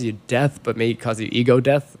wouldn't cause you death, but may cause you ego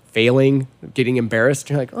death, failing, getting embarrassed.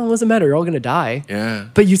 You're like, oh, it doesn't matter. You're all going to die. Yeah.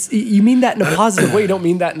 But you mean that in a positive way. You don't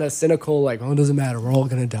mean that in a cynical, like, oh, it doesn't matter. We're all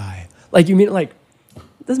going to die. Like, you mean it like,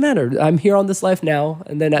 it doesn't matter. I'm here on this life now,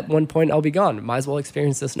 and then at one point I'll be gone. Might as well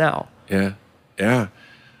experience this now. Yeah. Yeah.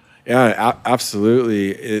 Yeah,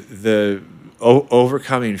 absolutely.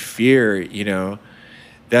 Overcoming fear, you know,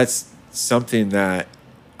 that's something that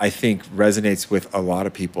I think resonates with a lot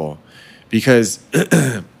of people because,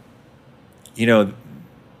 you know,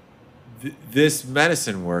 this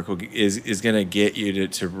medicine work is going to get you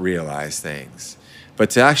to realize things,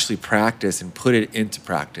 but to actually practice and put it into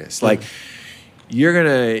practice. Like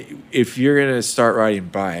if you're going to start riding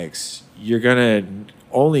bikes, you're going to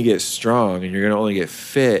only get strong and you're going to only get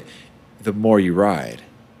fit the more you ride.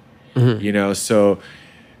 Mm-hmm. You know, so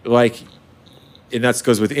like, and that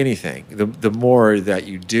goes with anything. The more that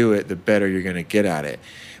you do it, the better you're going to get at it.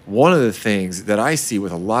 One of the things that I see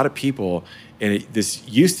with a lot of people, and this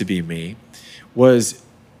used to be me, was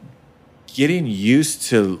getting used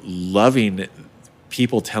to loving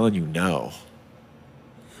people telling you no.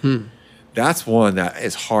 That's one that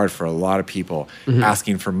is hard for a lot of people. Mm-hmm.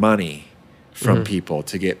 Asking for money from mm-hmm. people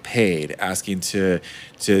to get paid, asking to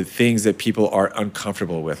things that people are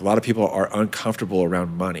uncomfortable with. A lot of people are uncomfortable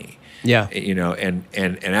around money. Yeah. You know, and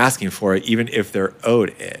asking for it even if they're owed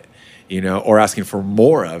it, you know, or asking for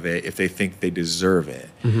more of it if they think they deserve it.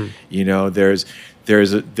 Mm-hmm. You know, there's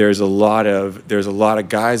a lot of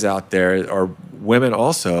guys out there, or women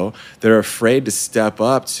also, that are afraid to step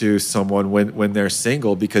up to someone when they're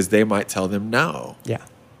single because they might tell them no. Yeah.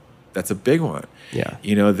 That's a big one. Yeah.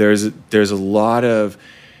 You know, there's a lot of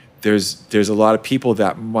people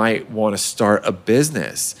that might want to start a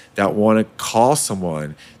business, that want to call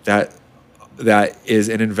someone that is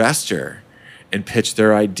an investor and pitch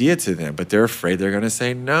their idea to them, but they're afraid they're going to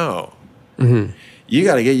say no. Mm-hmm. You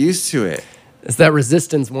got to get used to it. It's that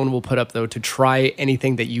resistance one will put up, though, to try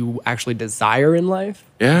anything that you actually desire in life.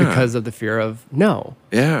 Yeah. Because of the fear of no.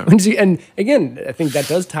 Yeah. And again, I think that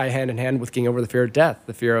does tie hand in hand with getting over the fear of death,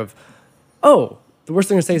 the fear of, oh, the worst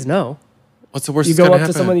thing to say is no. What's the worst You that's go up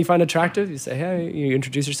happen? to someone you find attractive, you say, hey, you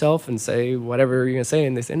introduce yourself and say whatever you're going to say,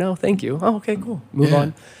 and they say, no, thank you. Oh, okay, cool. Move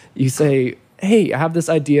on. You say, hey, I have this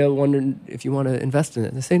idea, wondering if you want to invest in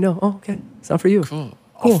it. They say, no. Oh, okay. It's not for you. Cool.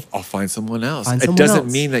 Cool. I'll find someone else. It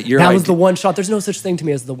doesn't mean that that was the one shot. There's no such thing to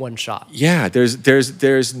me as the one shot. Yeah,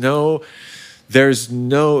 there's no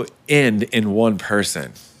end in one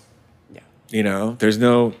person. Yeah. You know, there's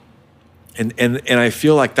no and I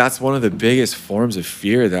feel like that's one of the biggest forms of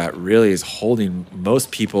fear that really is holding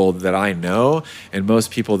most people that I know and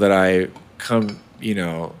most people that I've come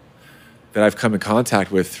in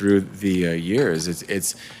contact with through the years.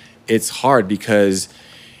 It's hard because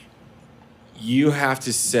you have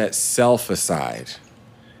to set self aside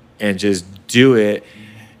and just do it.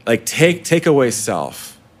 Like take away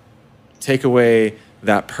self, take away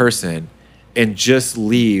that person, and just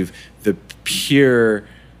leave the pure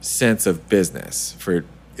sense of business, for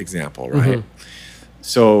example, right? Mm-hmm.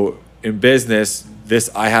 So in business,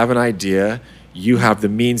 I have an idea. You have the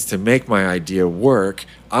means to make my idea work.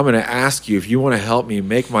 I'm going to ask you if you want to help me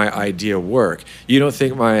make my idea work. You don't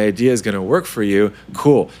think my idea is going to work for you?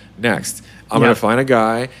 Cool. Next. I'm going to find a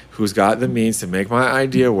guy who's got the means to make my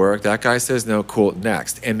idea work. That guy says no. Cool.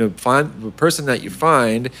 Next. And the person that you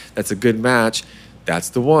find that's a good match, that's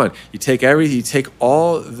the one. You take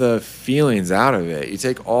all the feelings out of it. You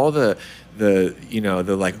take all the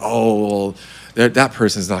the like, oh, well, that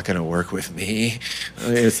person's not going to work with me.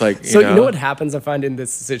 It's like, you know what happens, I find, in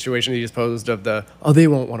this situation that you just posed of they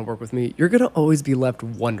won't want to work with me. You're going to always be left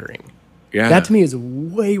wondering. Yeah. That to me is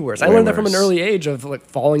way worse. I learned that from an early age of like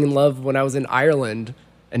falling in love when I was in Ireland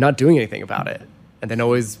and not doing anything about it. And then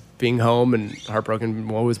always being home and heartbroken,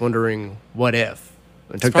 always wondering, what if?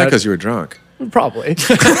 It's probably because you were drunk. Probably. It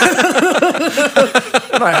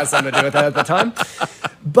might have something to do with that at the time.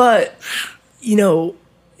 But,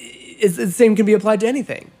 it's the same can be applied to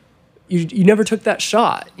anything. You never took that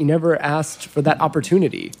shot. You never asked for that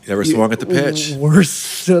opportunity. You never swung at the pitch.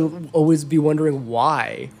 Worse to always be wondering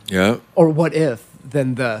why. Yeah. Or what if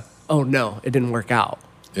than the, oh no, it didn't work out.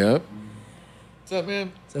 Yep. What's up,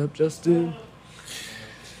 man? What's up, Justin?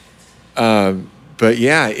 But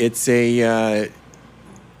yeah, it's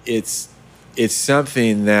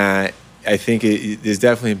something that I think it has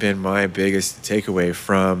definitely been my biggest takeaway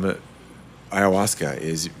from ayahuasca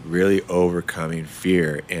is really overcoming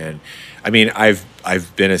fear. And I mean, I've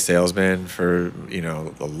been a salesman for,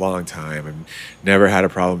 a long time and never had a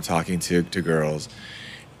problem talking to girls.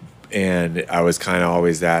 And I was kind of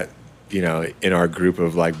always that, in our group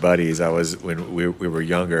of like buddies, when we were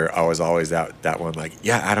younger, I was always that one like,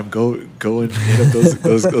 yeah, Adam, go and hit up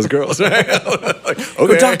those girls. Right? Like, okay.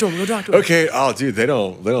 Go talk to them. Okay. Oh, dude, they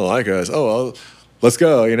don't like us. Oh, well, let's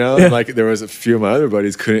go. Yeah. And like there was a few of my other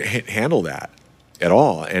buddies couldn't handle that at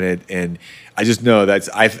all. And I just know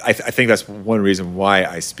I think that's one reason why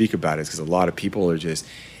I speak about it is because a lot of people are just,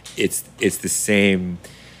 it's the same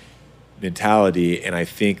mentality. And I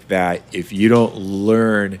think that if you don't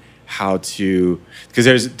learn how to, because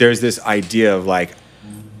there's this idea of like,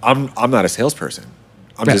 I'm not a salesperson.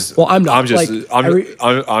 I'm not.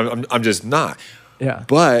 I'm just not. Yeah.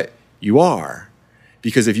 But you are,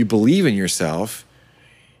 because if you believe in yourself,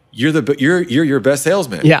 you're your best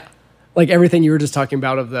salesman. Yeah. Like everything you were just talking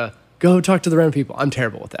about of the go talk to the random people. I'm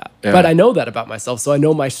terrible with that. Yeah. But I know that about myself. So I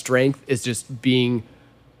know my strength is just reading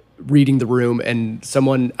the room and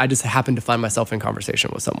I just happen to find myself in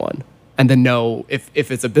conversation with someone. And then know if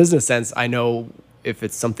it's a business sense, I know if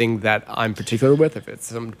it's something that I'm particular with, if it's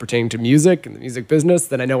something pertaining to music and the music business,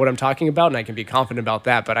 then I know what I'm talking about and I can be confident about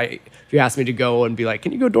that. But if you ask me to go and be like,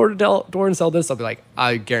 can you go door to door and sell this? I'll be like,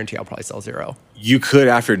 I guarantee I'll probably sell 0. You could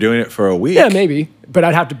after doing it for a week. Yeah, maybe. But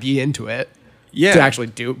I'd have to be into it to actually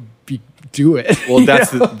do it. Well,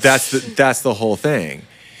 that's the whole thing.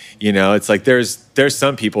 It's like there's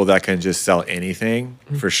some people that can just sell anything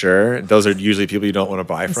for sure. Those are usually people you don't want to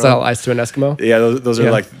buy from. Sell ice to an Eskimo. Yeah, those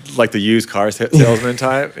are like the used car salesman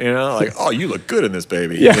type. Like, oh, you look good in this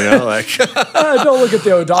baby. Yeah. Don't look at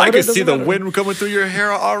the odometer. I can see the wind coming through your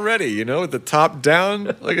hair already. With the top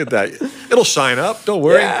down. Look at that. It'll shine up. Don't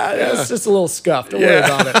worry. Yeah, it's just a little scuff. Don't worry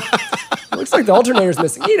about it. Looks like the alternator's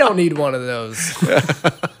missing. You don't need one of those.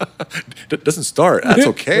 Doesn't start. That's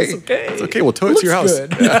okay. That's okay. It's okay. We'll tow it to your house.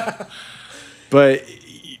 Good. Yeah. But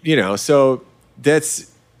so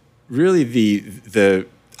that's really the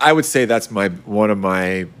I would say that's one of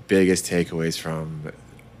my biggest takeaways from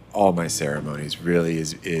all my ceremonies. Really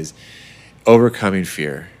is overcoming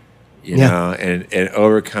fear. You know, and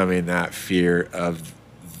overcoming that fear of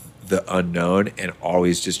the unknown and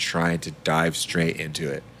always just trying to dive straight into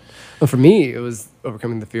it. Well, for me, it was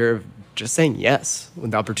overcoming the fear of just saying yes when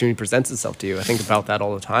the opportunity presents itself to you. I think about that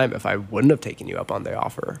all the time. If I wouldn't have taken you up on the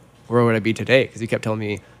offer, where would I be today? Because you kept telling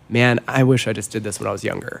me, man, I wish I just did this when I was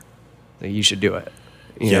younger. Like, you should do it.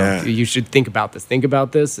 You know, you should think about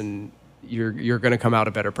this, and you're going to come out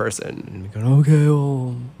a better person. And I'm going, okay, well,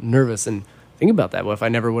 I'm nervous. And think about that. What if I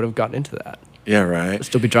never would have gotten into that? Yeah, right. I'd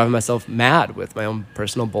still be driving myself mad with my own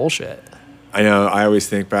personal bullshit. I know. I always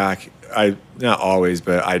think back. Not always,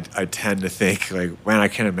 but I tend to think like, man, I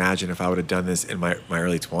can't imagine if I would have done this in my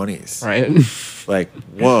early 20s. Right. Like,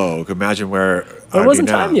 whoa, could imagine where it wasn't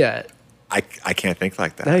time yet. I can't think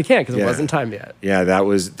like that. No, you can't because it wasn't time yet. Yeah, that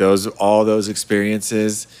was all those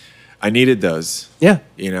experiences. I needed those. Yeah.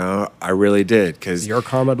 I really did because your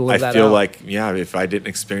karma to live that out. I feel like, if I didn't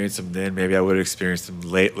experience them then, maybe I would have experienced them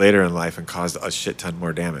later in life and caused a shit ton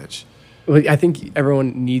more damage. Well, I think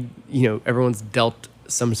everyone's dealt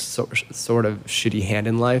some sort of shitty hand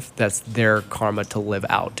in life that's their karma to live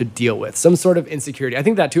out, to deal with. Some sort of insecurity. I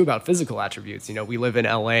think that too about physical attributes. We live in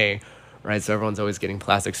LA, right? So everyone's always getting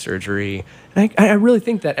plastic surgery. And I really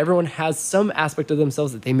think that everyone has some aspect of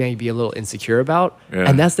themselves that they may be a little insecure about. Yeah.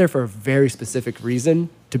 And that's there for a very specific reason,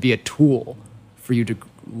 to be a tool for you to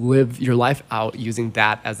live your life out using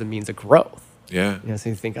that as a means of growth. Yeah. So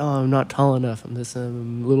you think, oh, I'm not tall enough. I'm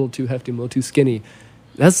a little too hefty. I'm a little too skinny.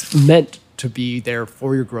 That's meant to be there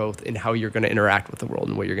for your growth in how you're going to interact with the world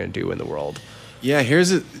and what you're going to do in the world. Yeah,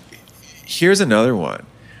 here's here's another one.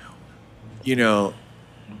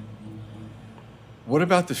 What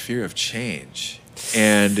about the fear of change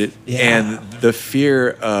and the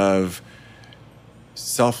fear of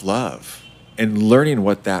self-love and learning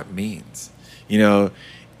what that means?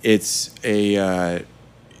 It's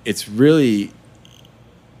really,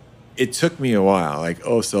 it took me a while. Like,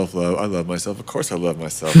 oh, self-love. I love myself. Of course I love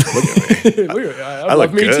myself. Look at me. I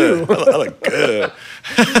love me good. too. I look good.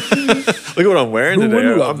 Look at what I'm wearing today. Who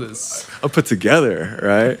wouldn't love this? I'm put together,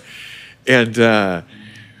 right? And,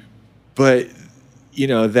 but,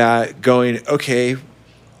 that going, okay,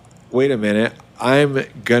 wait a minute. I'm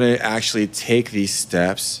going to actually take these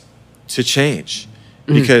steps to change.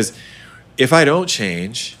 Because if I don't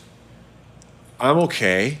change, I'm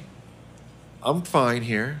okay. I'm fine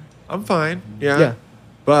here. I'm fine. Yeah.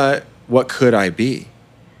 But what could I be?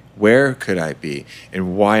 Where could I be?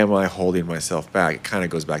 And why am I holding myself back? It kind of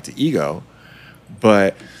goes back to ego.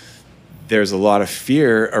 But there's a lot of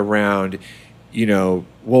fear around,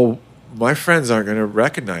 well, my friends aren't going to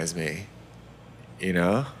recognize me,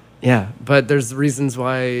 Yeah, but there's reasons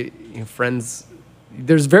why friends...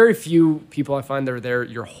 There's very few people I find that are there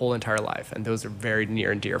your whole entire life, and those are very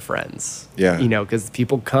near and dear friends. Yeah. Because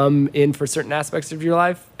people come in for certain aspects of your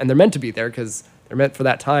life, and they're meant to be there because they're meant for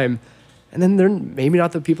that time. And then they're maybe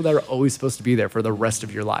not the people that are always supposed to be there for the rest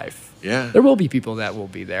of your life. Yeah. There will be people that will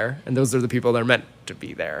be there, and those are the people that are meant to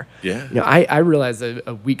be there. Yeah. I realize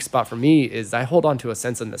a weak spot for me is I hold on to a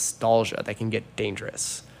sense of nostalgia that can get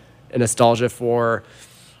dangerous. A nostalgia for...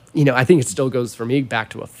 I think it still goes for me back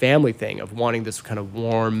to a family thing of wanting this kind of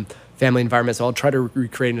warm family environment. So I'll try to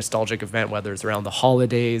recreate a nostalgic event, whether it's around the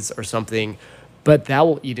holidays or something, but that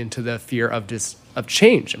will eat into the fear of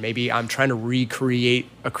change. And maybe I'm trying to recreate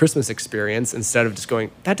a Christmas experience instead of just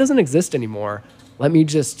going, that doesn't exist anymore. Let me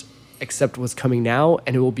just accept what's coming now,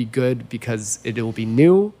 and it will be good because it will be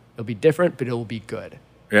new, it'll be different, but it will be good.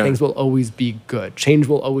 Yeah. Things will always be good. Change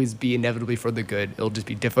will always be inevitably for the good. It'll just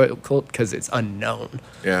be difficult because it's unknown.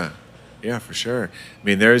 Yeah. Yeah, for sure. I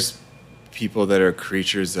mean, there's people that are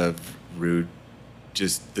creatures of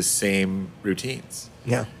just the same routines.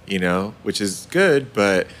 Yeah. Which is good,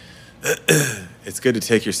 but it's good to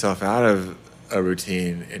take yourself out of a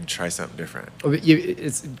routine and try something different.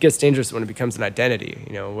 It gets dangerous when it becomes an identity,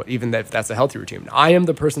 even if that's a healthy routine. I am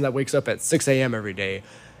the person that wakes up at 6 a.m. every day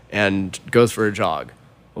and goes for a jog.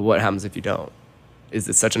 Well, what happens if you don't? Is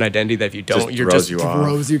it such an identity that if you don't,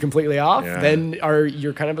 throws you completely off? Yeah. Then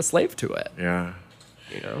you're kind of a slave to it. Yeah.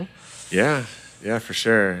 Yeah, for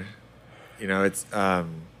sure. It's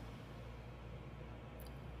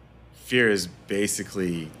fear is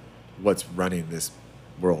basically what's running this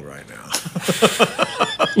world right now.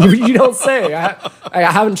 You don't say. I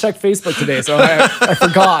haven't checked Facebook today, so I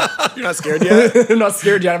forgot. You're not scared yet? I'm not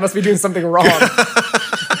scared yet. I must be doing something wrong.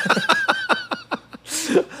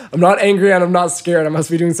 I'm not angry and I'm not scared. I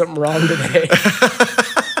must be doing something wrong today.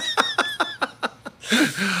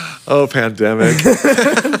 Oh, pandemic.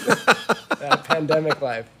 That pandemic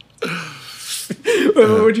life.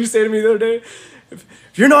 What would you say to me the other day? If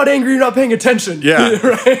you're not angry, you're not paying attention. Yeah.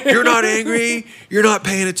 Right? You're not angry, you're not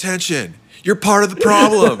paying attention. You're part of the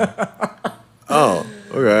problem. Oh,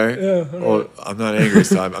 okay. Yeah, right. Well, I'm not angry,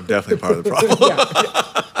 so I'm definitely part of the problem.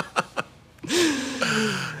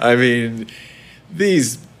 Yeah. I mean,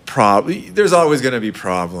 there's always going to be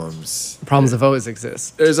problems. Problems have always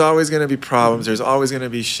exist. There's always going to be problems. There's always going to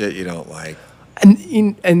be shit you don't like.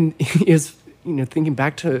 And is thinking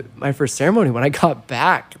back to my first ceremony when I got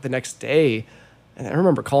back the next day, and I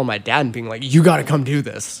remember calling my dad and being like, "You got to come do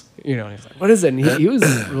this." And he's like, "What is it?" And he was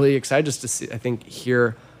really excited just to see,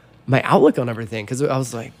 hear my outlook on everything, because I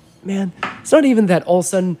was like, "Man, it's not even that all of a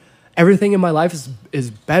sudden everything in my life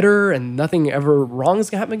is better and nothing ever wrong is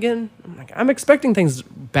gonna happen again." I'm expecting things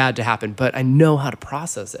bad to happen, but I know how to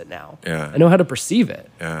process it now. Yeah. I know how to perceive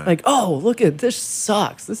it. Yeah. Oh, look at this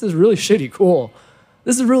sucks. This is really shitty. Cool.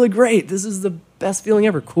 This is really great. This is the best feeling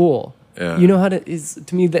ever. Cool. Yeah.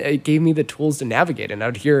 To me, that it gave me the tools to navigate. And I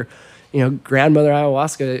would hear, grandmother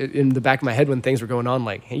ayahuasca in the back of my head when things were going on,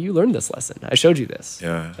 like, "Hey, you learned this lesson. I showed you this.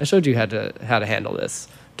 Yeah. I showed you how to handle this.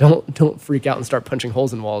 Don't freak out and start punching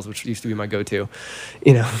holes in walls," which used to be my go-to.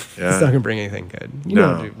 Yeah. It's not gonna bring anything good. You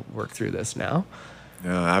know how to work through this now.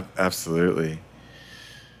 No, absolutely.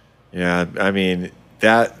 Yeah, I mean,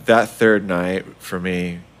 that third night for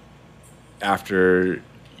me, after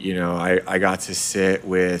I got to sit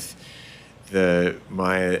with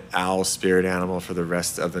my owl spirit animal for the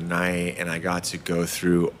rest of the night, and I got to go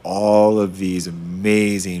through all of these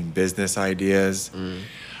amazing business ideas.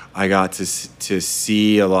 I got to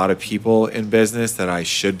see a lot of people in business that I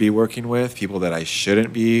should be working with, people that I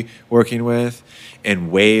shouldn't be working with,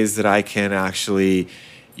 and ways that I can actually,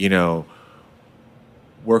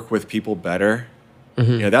 work with people better.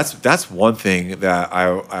 Mm-hmm. That's one thing that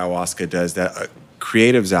ayahuasca does that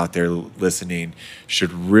creatives out there listening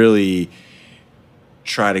should really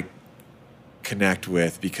try to connect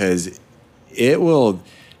with, because it will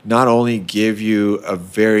not only give you a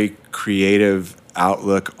very creative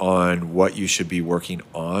outlook on what you should be working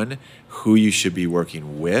on, who you should be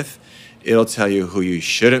working with. It'll tell you who you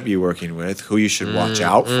shouldn't be working with, who you should watch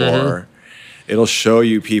out for. It'll show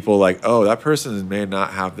you people like, oh, that person may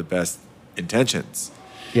not have the best intentions.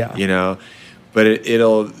 Yeah. But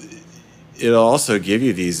it'll also give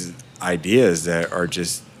you these ideas that are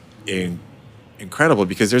just incredible,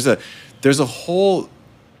 because there's a whole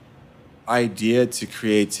idea to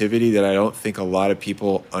creativity that I don't think a lot of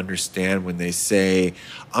people understand when they say,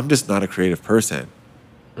 I'm just not a creative person.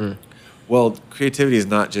 Well, creativity is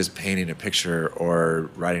not just painting a picture or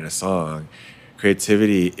writing a song.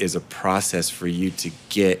 Creativity is a process for you to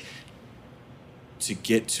get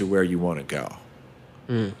to where you want to go.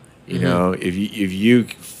 If you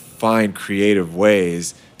find creative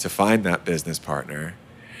ways to find that business partner,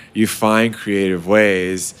 you find creative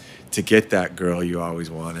ways to get that girl you always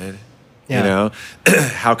wanted.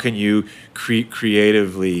 How can you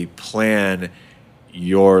creatively plan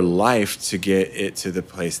your life to get it to the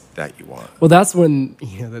place that you want? Well, that's when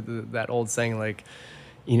that old saying, like,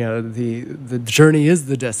 the journey is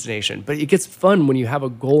the destination. But it gets fun when you have a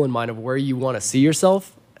goal in mind of where you want to see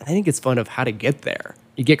yourself. I think it's fun of how to get there.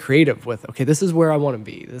 You get creative with, okay, this is where I want to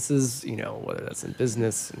be. This is, whether that's in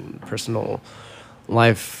business and personal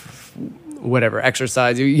life, whatever,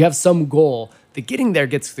 exercise. You have some goal. The getting there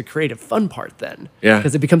gets the creative fun part then. Yeah.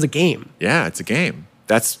 Because it becomes a game. Yeah, it's a game.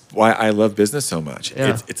 That's why I love business so much.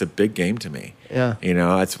 Yeah. It's a big game to me. Yeah.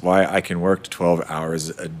 That's why I can work 12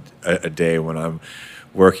 hours a day when I'm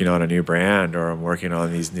working on a new brand or I'm working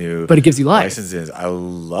on these new But it gives you life. Licenses. I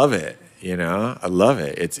love it. I love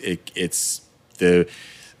it. It's the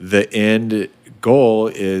end goal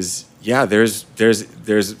is, there's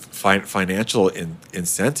financial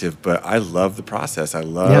incentive, but I love the process. I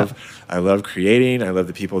love creating. I love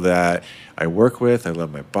the people that I work with. I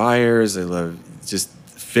love my buyers. I love just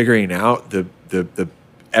figuring out the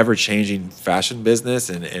ever-changing fashion business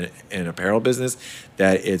and apparel business,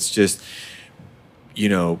 that it's just,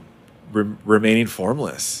 remaining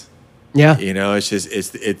formless. Yeah. It's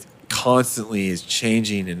just, it constantly is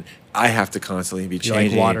changing, and I have to constantly be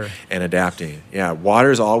changing and adapting. Yeah, water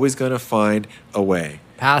is always going to find a way.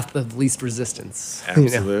 Path of least resistance.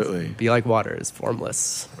 Absolutely. Be like water is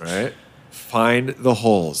formless. Right? Find the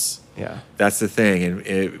holes. Yeah. That's the thing,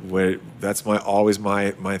 and that's always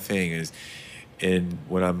my thing is,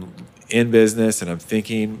 when I'm in business and I'm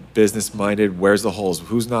thinking business minded, where's the holes?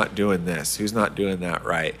 Who's not doing this? Who's not doing that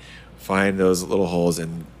right? Find those little holes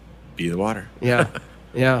and be the water. Yeah.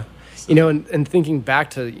 Yeah. And thinking back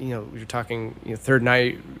to, you're talking, third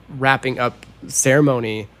night wrapping up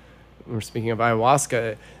ceremony, we're speaking of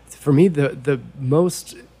ayahuasca. For me, the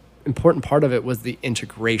most important part of it was the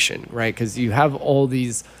integration, right? Because you have all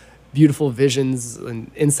these beautiful visions and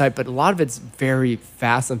insight, but a lot of it's very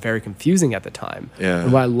fast and very confusing at the time. Yeah.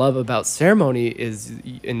 And what I love about ceremony is,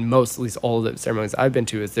 in most, at least all the ceremonies I've been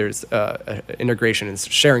to, is there's integration and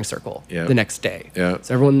sharing circle the next day. Yeah.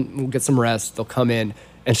 So everyone will get some rest. They'll come in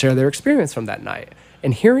and share their experience from that night.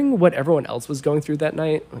 And hearing what everyone else was going through that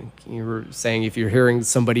night, like you were saying, if you're hearing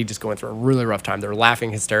somebody just going through a really rough time, they're laughing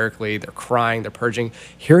hysterically, they're crying, they're purging,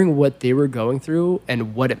 hearing what they were going through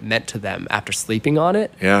and what it meant to them after sleeping on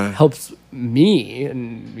it helps me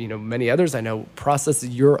and many others I know process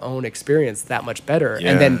your own experience that much better.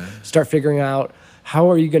 And then start figuring out, how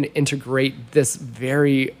are you going to integrate this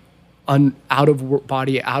very out of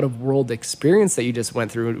body, out of world experience that you just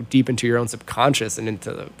went through deep into your own subconscious and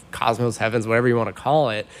into the cosmos, heavens, whatever you want to call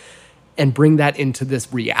it, and bring that into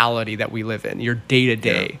this reality that we live in, your day to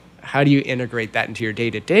day. How do you integrate that into your day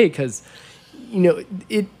to day? Because,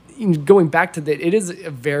 going back to that, it is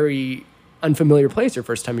a very unfamiliar place your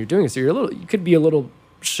first time you're doing it. So you could be a little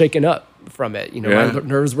shaken up from it. My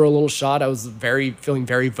nerves were a little shot. I was feeling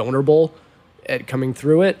very vulnerable at coming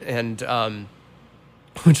through it. And,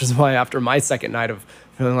 which is why after my second night of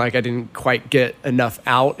feeling like I didn't quite get enough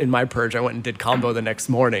out in my purge, I went and did combo the next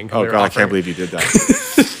morning. Oh, God, I can't believe you did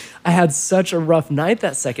that. I had such a rough night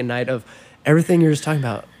that second night of everything you're just talking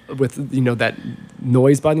about with, that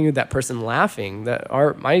noise bothering you, that person laughing.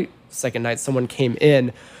 My second night, someone came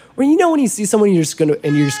in where, when you see someone, you just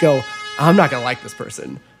go, I'm not going to like this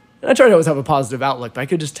person. And I try to always have a positive outlook, but I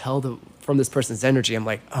could just tell from this person's energy, I'm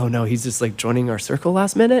like, oh no, he's just like joining our circle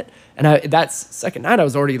last minute. And that second night, I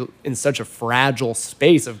was already in such a fragile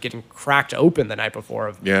space of getting cracked open the night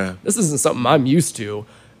before. This isn't something I'm used to.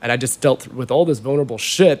 And I just dealt with all this vulnerable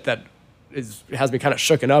shit that has me kind of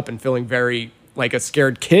shooken up and feeling very like a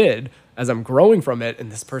scared kid as I'm growing from it.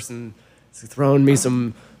 And this person is throwing me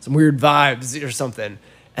some weird vibes or something.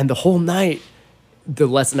 And the whole night, the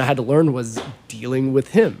lesson I had to learn was dealing with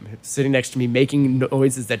him, sitting next to me, making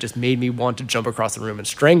noises that just made me want to jump across the room and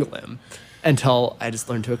strangle him, until I just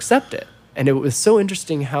learned to accept it. And it was so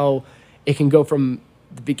interesting how it can go from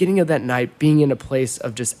the beginning of that night being in a place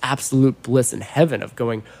of just absolute bliss and heaven, of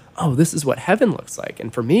going, oh, this is what heaven looks like.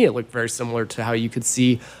 And for me, it looked very similar to how you could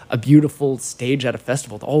see a beautiful stage at a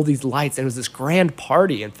festival with all these lights. And it was this grand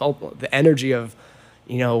party, and felt the energy of,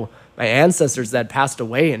 my ancestors that passed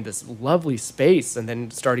away in this lovely space, and then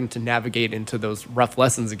starting to navigate into those rough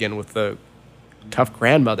lessons again with the tough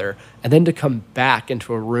grandmother, and then to come back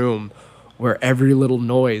into a room where every little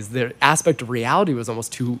noise, the aspect of reality was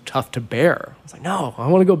almost too tough to bear. I was like, no, I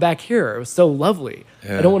want to go back here. It was so lovely.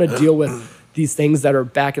 Yeah. I don't want to deal with these things that are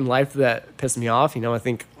back in life that piss me off. I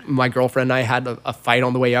think my girlfriend and I had a fight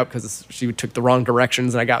on the way up because she took the wrong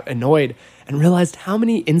directions, and I got annoyed and realized how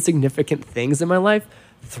many insignificant things in my life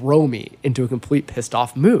throw me into a complete pissed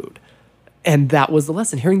off mood. And that was the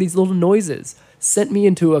lesson. Hearing these little noises sent me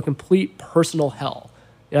into a complete personal hell.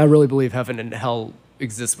 And I really believe heaven and hell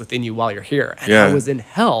exists within you while you're here. And I was in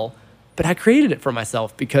hell, but I created it for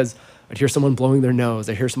myself because I'd hear someone blowing their nose.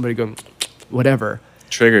 I hear somebody going, whatever.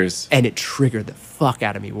 Triggers. And it triggered the fuck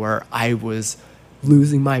out of me, where I was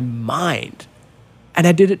losing my mind. And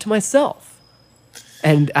I did it to myself.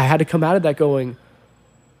 And I had to come out of that going,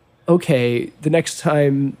 okay, the next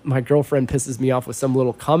time my girlfriend pisses me off with some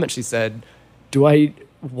little comment she said,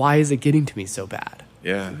 why is it getting to me so bad?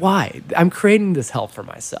 Yeah. Why? I'm creating this hell for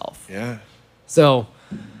myself. Yeah. So,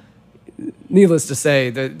 needless to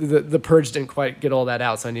say, the purge didn't quite get all that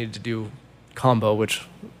out, so I needed to do combo, which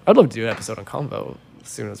I'd love to do an episode on combo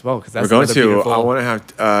soon as well, because that's we're going to. Beautiful... I want to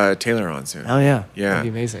have Taylor on soon. Oh yeah. Yeah. That'd be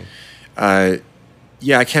amazing.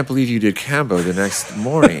 Yeah, I can't believe you did Cambo the next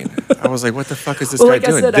morning. I was like, what the fuck is this guy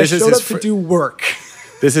doing? Said, this I showed up to do work.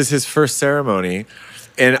 This is his first ceremony.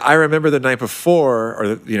 And I remember the night before,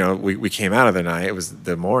 or, we came out of the night, it was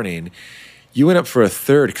the morning, you went up for a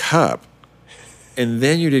third cup, and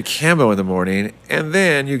then you did Cambo in the morning, and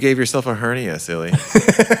then you gave yourself a hernia, silly.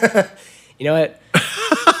 You know what?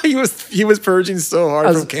 he was purging so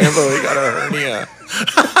hard from Cambo, he got a hernia.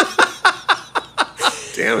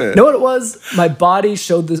 Damn it. You know what it was? My body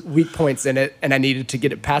showed the weak points in it, and I needed to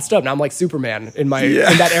get it patched up. Now I'm like Superman in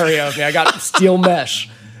that area of me. I got steel mesh.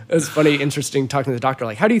 It was funny, interesting talking to the doctor.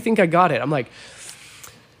 Like, how do you think I got it? I'm like,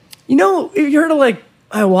 you heard of like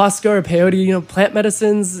ayahuasca or peyote, plant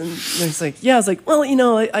medicines? And he's like, yeah. I was like, well,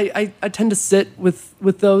 I tend to sit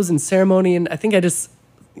with those in ceremony, and I think I just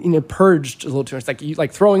purged a little too much. Like, you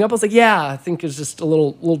like throwing up? I was like, yeah, I think it's just a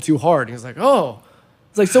little too hard. And he was like, oh.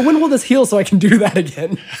 It's like, so when will this heal so I can do that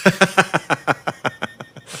again?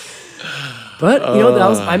 But, that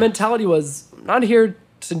was my mentality, was I'm not here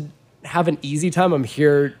to have an easy time. I'm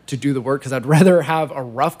here to do the work, because I'd rather have a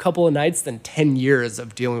rough couple of nights than 10 years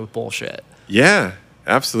of dealing with bullshit. Yeah,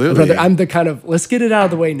 absolutely. I'm the kind of, let's get it out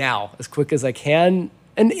of the way now as quick as I can.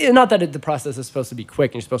 And not that the process is supposed to be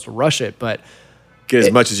quick and you're supposed to rush it, but get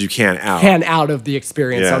as much as you can out. Out of the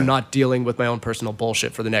experience. Yeah. I'm not dealing with my own personal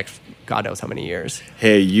bullshit for the next God knows how many years.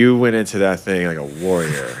 Hey, you went into that thing like a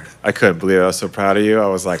warrior. I couldn't believe it. I was so proud of you. I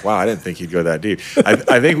was like, wow, I didn't think you'd go that deep.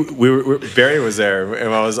 I think Barry was there,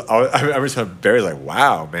 and I remember Barry's like,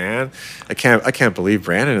 wow, man, I can't believe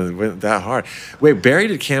Brandon went that hard. Wait, Barry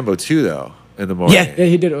did Cambo too, though. In the morning. Yeah,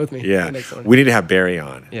 he did it with me. Yeah, we need to have Barry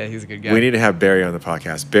on. Yeah, he's a good guy. We need to have Barry on the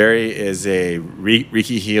podcast. Barry is a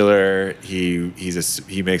Reiki healer. He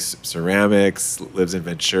makes ceramics. Lives in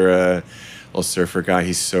Ventura. Little surfer guy.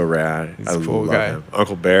 He's so rad. He's a cool guy. Him.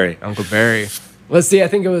 Uncle Barry. Let's see. I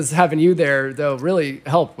think it was having you there though really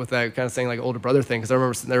helped with that kind of saying like older brother thing, because I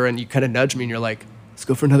remember sitting there and you kind of nudged me and you're like, "Let's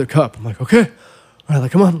go for another cup." I'm like, "Okay." All right,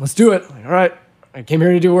 like, come on, let's do it. I'm like, all right, I came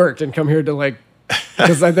here to do work. Didn't come here to like.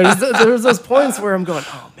 Because like, there's those points where I'm going,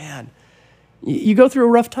 oh man, you go through a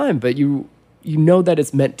rough time, but you know that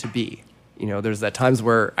it's meant to be. There's that times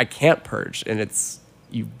where I can't purge, and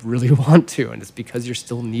you really want to, and it's because you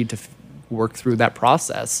still need to work through that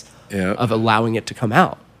process of allowing it to come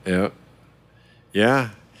out. Yeah.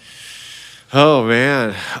 Oh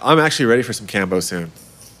man, I'm actually ready for some Cambo soon.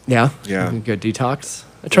 Yeah. Good detox.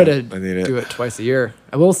 I try to do it twice a year.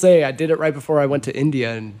 I will say I did it right before I went to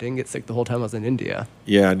India and didn't get sick the whole time I was in India.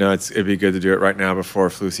 Yeah, no, it'd be good to do it right now before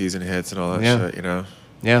flu season hits and all that shit,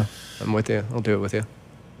 Yeah, I'm with you. I'll do it with you.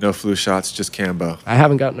 No flu shots, just Cambo. I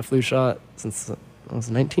haven't gotten a flu shot since I was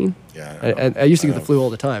 19. Yeah, I used to get the flu all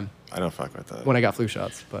the time. I don't fuck with that. When I got flu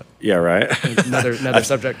shots, but yeah, right. another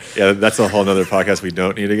subject. Yeah, that's a whole nother podcast we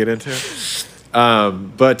don't need to get into.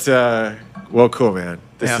 Well, cool, man.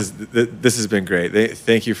 This has been great.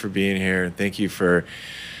 Thank you for being here, and thank you for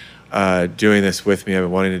doing this with me. I've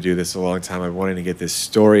been wanting to do this a long time. I've been wanting to get this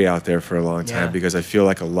story out there for a long time because I feel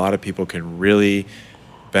like a lot of people can really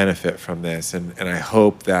benefit from this, and I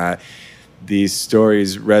hope that these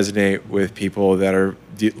stories resonate with people that are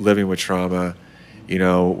living with trauma. You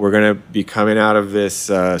know, we're going to be coming out of this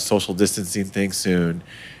social distancing thing soon.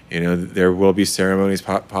 You know, there will be ceremonies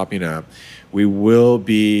popping up. We will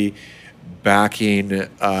be backing the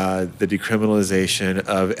decriminalization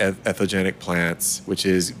of ethogenic plants, which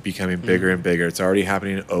is becoming bigger and bigger. It's already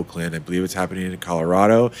happening in Oakland. I believe it's happening in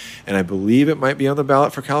Colorado, and I believe it might be on the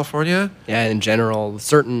ballot for California. Yeah, in general,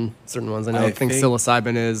 certain ones. I think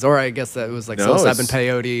psilocybin is, or I guess that was like psilocybin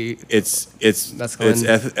peyote. It's ethogenic plants.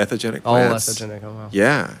 All ethogenic. Oh wow.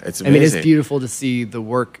 Yeah, it's amazing. I mean, it's beautiful to see the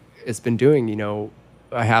work it's been doing. You know,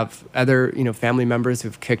 I have other, family members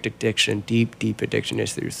who've kicked addiction, deep addiction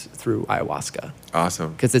issues through ayahuasca.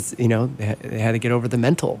 Awesome. Because it's, they had to get over the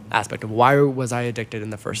mental aspect of why was I addicted in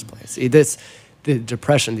the first place. The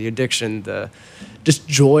depression, the addiction, the just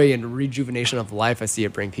joy and rejuvenation of life I see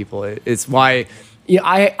it bring people. It's why,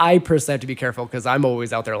 I personally have to be careful because I'm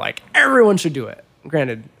always out there like, everyone should do it.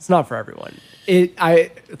 Granted, it's not for everyone.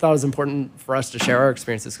 I thought it was important for us to share our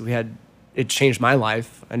experiences because it changed my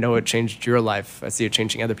life. I know it changed your life. I see it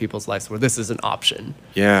changing other people's lives where this is an option.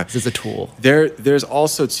 Yeah. This is a tool. There's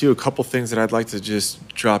also, too, a couple things that I'd like to just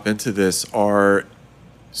drop into this are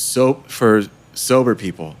for sober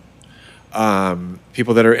people,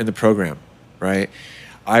 people that are in the program, right?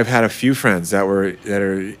 I've had a few friends that are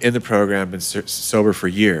in the program, been sober for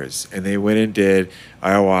years, and they went and did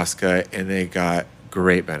ayahuasca, and they got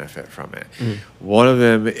great benefit from it. One of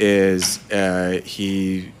them is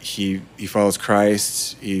he follows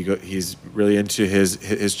Christ. He's really into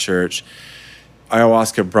his church.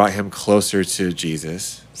 Ayahuasca brought him closer to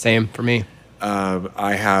Jesus. Same for me.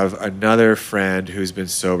 I have another friend who's been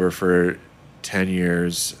sober for 10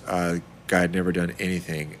 years. Guy had never done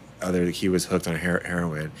anything other than he was hooked on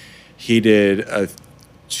heroin. He did a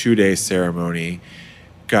 2-day ceremony.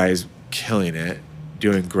 Guy's killing it.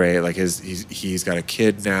 Doing great. Like he's got a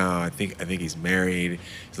kid now. I think he's married.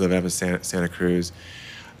 He's living up in Santa Cruz.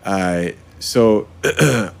 So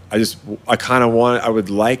I would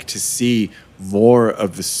like to see more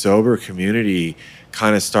of the sober community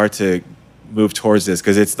kind of start to move towards this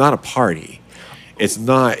because it's not a party.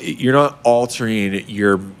 You're not altering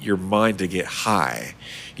your mind to get high.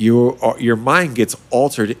 Your mind gets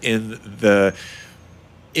altered in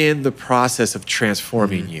the process of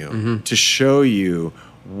transforming you to show you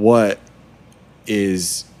what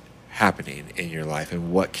is happening in your life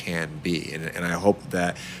and what can be. And I hope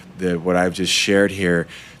that what I've just shared here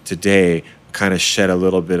today kind of shed a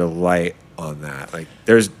little bit of light on that. Like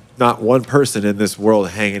there's not one person in this world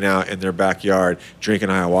hanging out in their backyard, drinking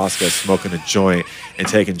ayahuasca, smoking a joint, and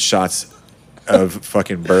taking shots of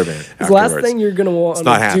fucking bourbon. The last thing you're going to want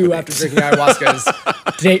to do after drinking ayahuasca is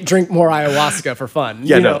drink more ayahuasca for fun.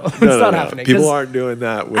 Yeah, no, it's not happening. People aren't doing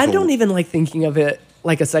that. I don't even like thinking of it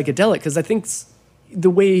like a psychedelic because I think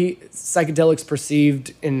the way psychedelics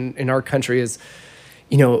perceived in our country is,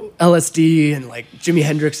 LSD and like Jimi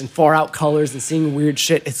Hendrix and Far Out Colors and seeing weird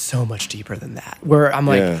shit. It's so much deeper than that. Where I'm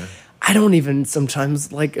like, I don't even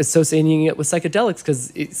sometimes like associating it with psychedelics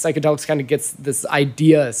because psychedelics kind of gets this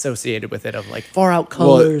idea associated with it of like Far Out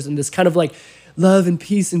Colors and this kind of like love and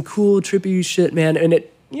peace and cool trippy shit, man. And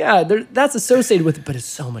that's associated with it, but it's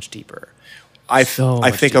so much deeper. I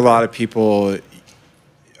think a lot of people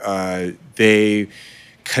they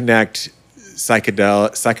connect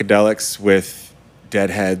psychedelics with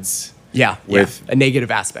deadheads. Yeah, with a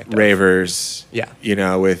negative aspect. Ravers. Yeah,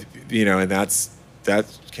 and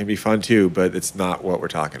that can be fun too, but it's not what we're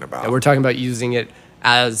talking about. And we're talking about using it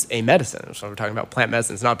as a medicine. So we're talking about plant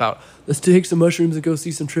medicine. It's not about let's take some mushrooms and go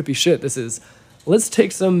see some trippy shit. This is let's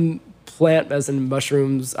take some plant medicine,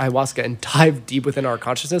 mushrooms, ayahuasca, and dive deep within our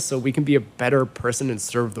consciousness so we can be a better person and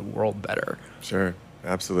serve the world better. Sure,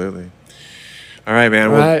 absolutely. All right,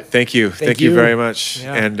 man. Well, thank you. Thank you very much.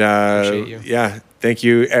 Yeah, and appreciate you. thank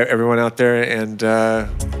you everyone out there, and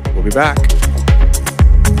we'll be back.